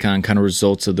your take on kind of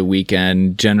results of the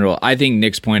weekend? General, I think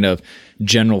Nick's point of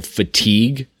general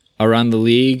fatigue around the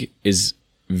league is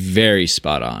very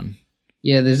spot on.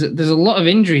 Yeah, there's a lot of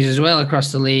injuries as well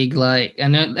across the league. Like, I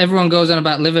know everyone goes on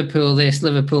about Liverpool this,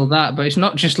 Liverpool that, but it's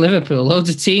not just Liverpool. Loads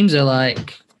of teams are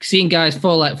like seeing guys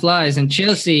fall like flies, and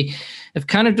Chelsea have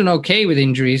kind of done okay with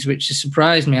injuries, which has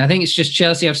surprised me. I think it's just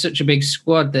Chelsea have such a big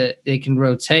squad that they can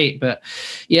rotate. But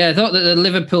yeah, I thought that the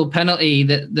Liverpool penalty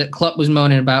that Klopp was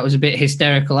moaning about was a bit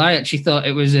hysterical. I actually thought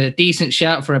it was a decent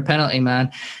shout for a penalty,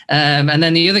 man. And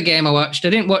then the other game I watched, I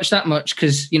didn't watch that much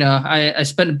because, I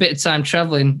spent a bit of time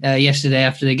traveling yesterday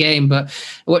after the game, but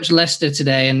I watched Leicester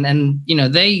today and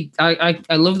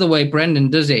I love the way Brendan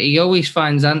does it. He always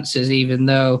finds answers, even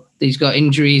though he's got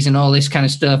injuries and all this kind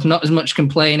of stuff, not as much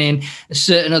complaining as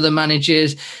certain other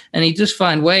managers. And he does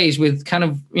find ways with kind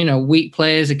of, weak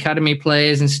players, academy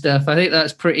players and stuff. I think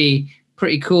that's pretty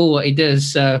cool what he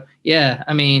does. So yeah,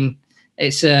 I mean,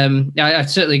 it's I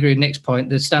certainly agree with Nick's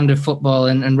point. The standard of football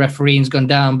and refereeing's gone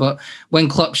down, but when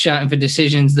Klopp's shouting for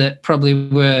decisions that probably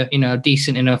were,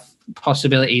 decent enough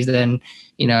possibilities, then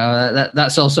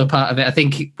that's also part of it. I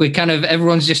think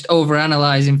everyone's just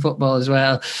overanalyzing football as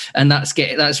well, and that's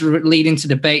leading to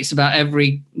debates about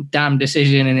every damn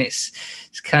decision, and it's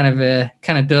kind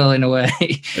of dull in a way.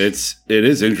 It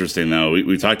is interesting though.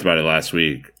 We talked about it last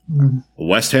week.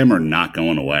 West Ham are not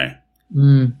going away.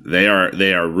 They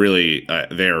are really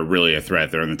a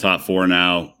threat. They're in the top four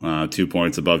now, 2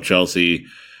 points above Chelsea.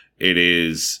 It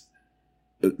is.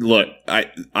 Look, I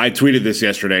tweeted this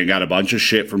yesterday and got a bunch of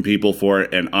shit from people for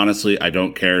it. And honestly, I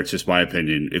don't care. It's just my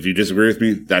opinion. If you disagree with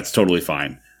me, that's totally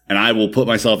fine. And I will put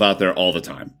myself out there all the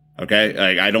time. Okay.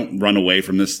 Like, I don't run away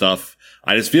from this stuff.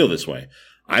 I just feel this way.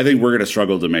 I think we're going to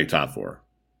struggle to make top four.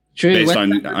 True. Based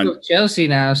on Chelsea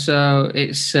now, so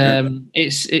it's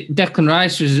Declan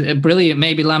Rice was brilliant.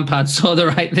 Maybe Lampard saw the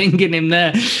right thing in him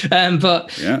there,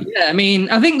 but I mean,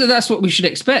 I think that's what we should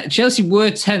expect. Chelsea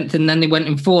were 10th, and then they went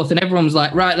in 4th, and everyone was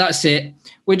like, "Right, that's it.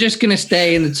 We're just going to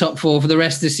stay in the top 4 for the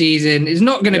rest of the season. It's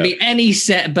not going to be any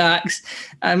setbacks."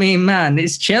 I mean, man,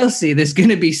 it's Chelsea. There's going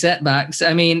to be setbacks.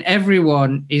 I mean,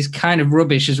 everyone is kind of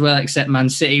rubbish as well, except Man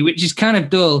City, which is kind of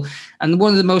dull. And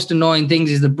one of the most annoying things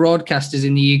is the broadcasters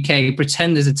in the UK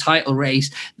pretend there's a title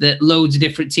race that loads of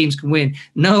different teams can win.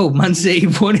 No, Man City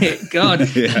won it. God,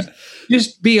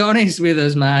 just be honest with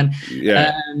us, man.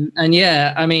 Yeah.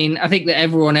 I mean, I think that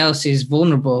everyone else is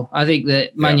vulnerable. I think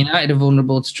that Man United are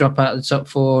vulnerable to drop out of the top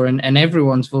 4, and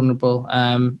everyone's vulnerable.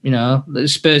 The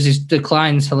Spurs'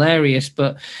 decline is hilarious,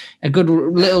 but a good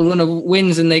little run of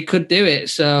wins and they could do it.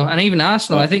 So, and even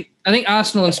Arsenal, I think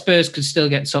Arsenal and Spurs could still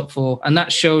get top 4, and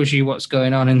that shows you what's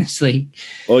going on in this league.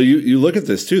 Well, you look at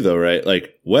this too, though, right?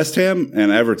 Like West Ham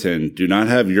and Everton do not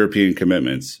have European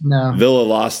commitments. No. Villa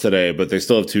lost today, but they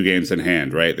still have 2 games in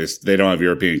hand, right? They don't have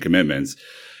European commitments.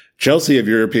 Chelsea have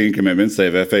European commitments. They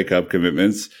have FA Cup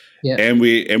commitments, and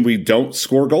we don't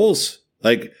score goals.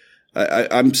 Like,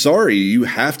 I'm sorry, you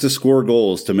have to score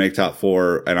goals to make top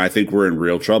 4, and I think we're in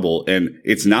real trouble. And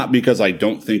it's not because I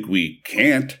don't think we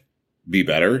can't be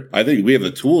better. I think we have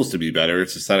the tools to be better.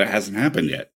 It's just that it hasn't happened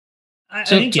yet.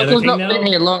 Tuchel's not been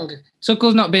here long.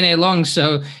 Tuchel's not been here long,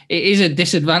 so it is a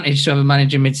disadvantage to have a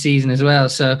manager mid-season as well.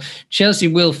 So Chelsea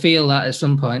will feel that at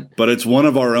some point. But it's one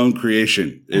of our own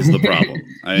creation is the problem.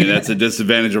 I mean, that's a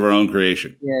disadvantage of our own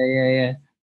creation. Yeah.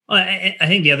 Well, I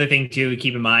think the other thing to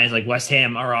keep in mind is like West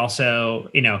Ham are also,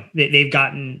 they've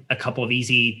gotten a couple of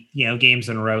easy, games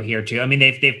in a row here too. I mean,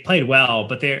 they've played well,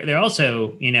 but they're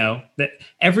also, that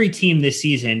every team this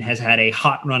season has had a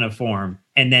hot run of form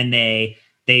and then they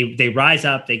rise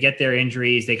up, they get their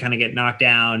injuries, they kind of get knocked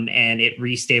down, and it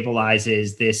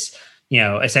restabilizes this,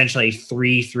 essentially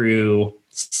 3 through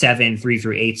 7, 3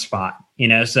 through 8 spot.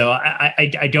 So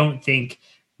I don't think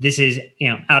this is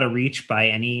out of reach by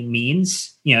any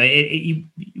means.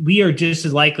 We are just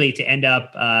as likely to end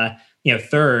up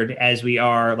third as we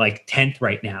are like 10th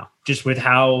right now, just with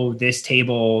how this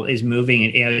table is moving.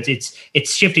 And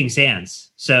it's shifting sands.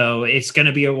 So it's going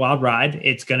to be a wild ride.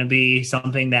 It's going to be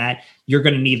something that you're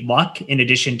going to need luck in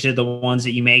addition to the ones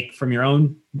that you make from your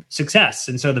own success.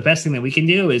 And so the best thing that we can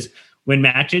do is win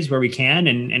matches where we can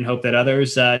and hope that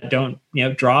others don't,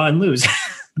 draw and lose.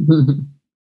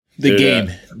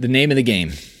 The name of the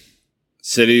game.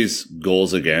 City's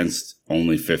goals against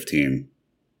only 15.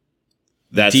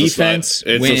 That's defense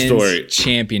it's wins a story.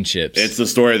 Championships. It's the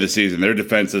story of the season. Their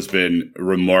defense has been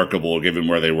remarkable given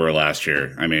where they were last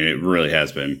year. I mean, it really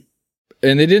has been.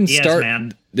 And they didn't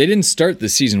start the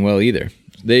season well either.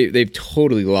 They've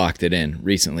totally locked it in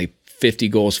recently. 50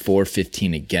 goals for,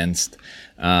 15 against.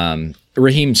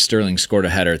 Raheem Sterling scored a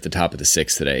header at the top of the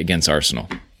 6th today against Arsenal.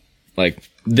 Like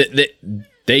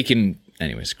they can.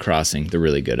 Anyways, crossing. They're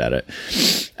really good at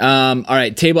it. All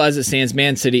right, table as it stands.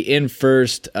 Man City in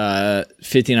first,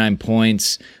 59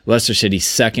 points. Leicester City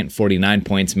second, 49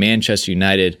 points. Manchester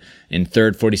United in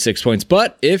third, 46 points.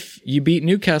 But if you beat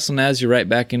Newcastle, Naz, you're right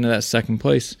back into that second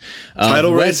place.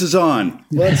 Title race is on.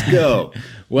 Let's go.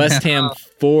 West Ham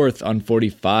fourth on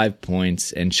 45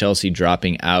 points, and Chelsea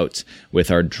dropping out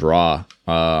with our draw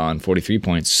on 43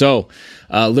 points. So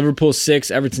Liverpool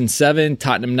 6, Everton 7,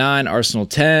 Tottenham 9, Arsenal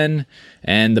 10,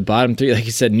 and the bottom 3, like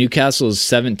you said, Newcastle is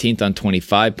 17th on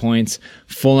 25 points.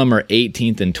 Fulham are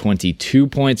 18th and 22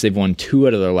 points. They've won 2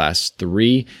 out of their last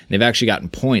 3. They've actually gotten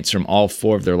points from all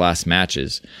 4 of their last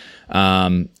matches.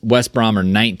 West Brom are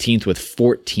 19th with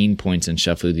 14 points, and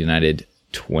Sheffield United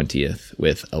 20th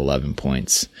with 11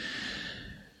 points.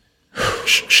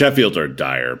 Sheffield are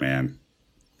dire, man.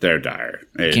 They're dire.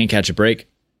 Can't catch a break.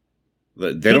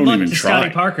 They don't even try.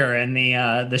 Scotty Parker and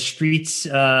the streets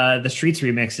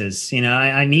remixes.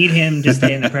 I need him to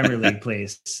stay in the Premier League,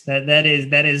 please. That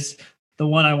is the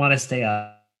one I want to stay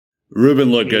up.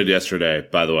 Ruben looked good yesterday,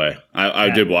 by the way. I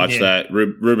did watch that.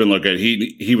 Ruben looked good.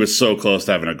 He was so close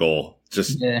to having a goal.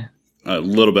 Just a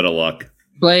little bit of luck.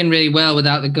 Playing really well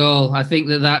without the goal. I think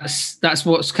that's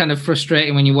what's kind of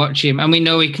frustrating when you watch him. And we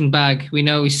know he can bag.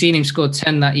 We've seen him score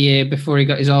 10 that year before he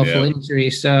got his awful injury.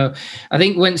 So I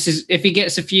think if he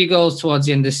gets a few goals towards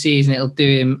the end of the season, it'll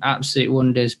do him absolute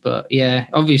wonders. But yeah,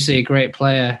 obviously a great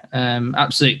player.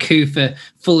 Absolute coup for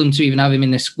Fulham to even have him in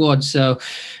the squad. So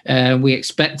we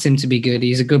expect him to be good.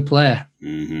 He's a good player.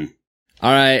 Mm-hmm.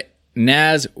 All right,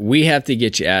 Naz, we have to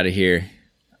get you out of here.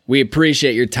 We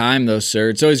appreciate your time, though, sir.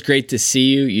 It's always great to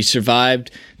see you. You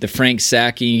survived the Frank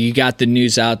sacking. You got the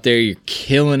news out there. You're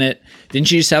killing it.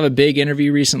 Didn't you just have a big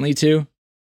interview recently, too?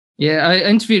 Yeah, I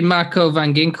interviewed Marco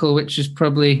van Ginkel, which is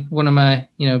probably one of my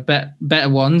better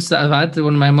ones that I've had.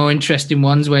 One of my more interesting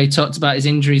ones where he talked about his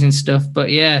injuries and stuff. But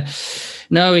yeah,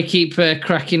 no, we keep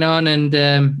cracking on, and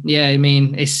I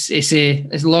mean, it's a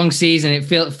long season. It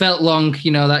felt long,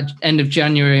 that end of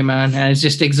January, man. I was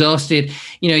just exhausted.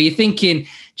 You're thinking,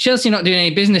 Chelsea not doing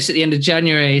any business at the end of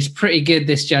January is pretty good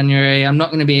this January. I'm not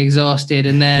going to be exhausted.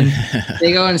 And then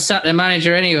they go and sack their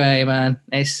manager anyway, man.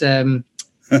 It's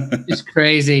just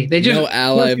crazy. They just no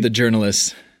ally of the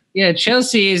journalists. Yeah,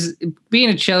 being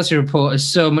a Chelsea reporter is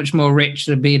so much more rich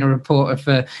than being a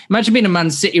reporter imagine being a Man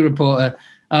City reporter.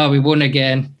 Oh, we won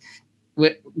again.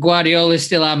 Guardiola's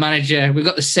still our manager. We've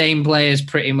got the same players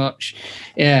pretty much.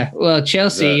 Yeah. Well,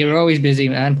 Chelsea, you're always busy,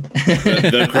 man.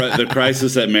 the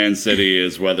crisis at Man City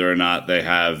is whether or not they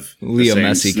have Leo the same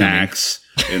Messi snacks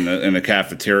in the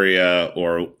cafeteria,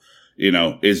 or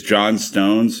is John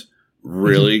Stones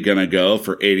really gonna go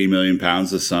for £80 million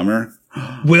this summer?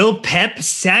 Will Pep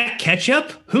sack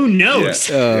ketchup? Who knows?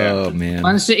 Yeah. Oh man.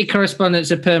 Man City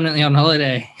correspondents are permanently on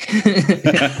holiday.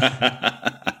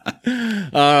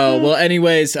 Well,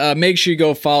 anyways, make sure you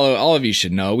go follow. All of you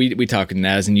should know. We talk to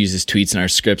Naz and use his tweets in our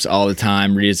scripts all the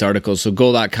time. Read his articles. So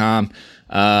goal.com.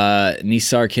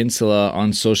 Nisar Kinsella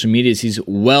on social medias. He's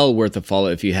well worth a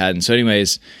follow if you hadn't. So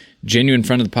anyways, genuine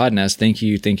friend of the pod, Naz. Thank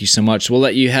you so much. We'll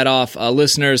let you head off.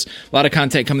 Listeners, a lot of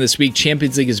content coming this week.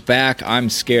 Champions League is back. I'm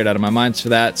scared out of my mind for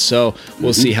that. So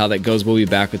we'll see how that goes. We'll be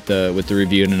back with the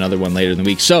review and another one later in the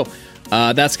week. So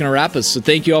that's going to wrap us. So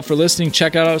thank you all for listening.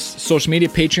 Check out our social media,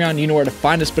 Patreon. You know where to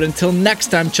find us. But until next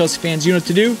time, Chelsea fans, you know what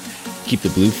to do. Keep the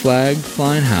blue flag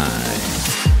flying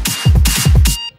high.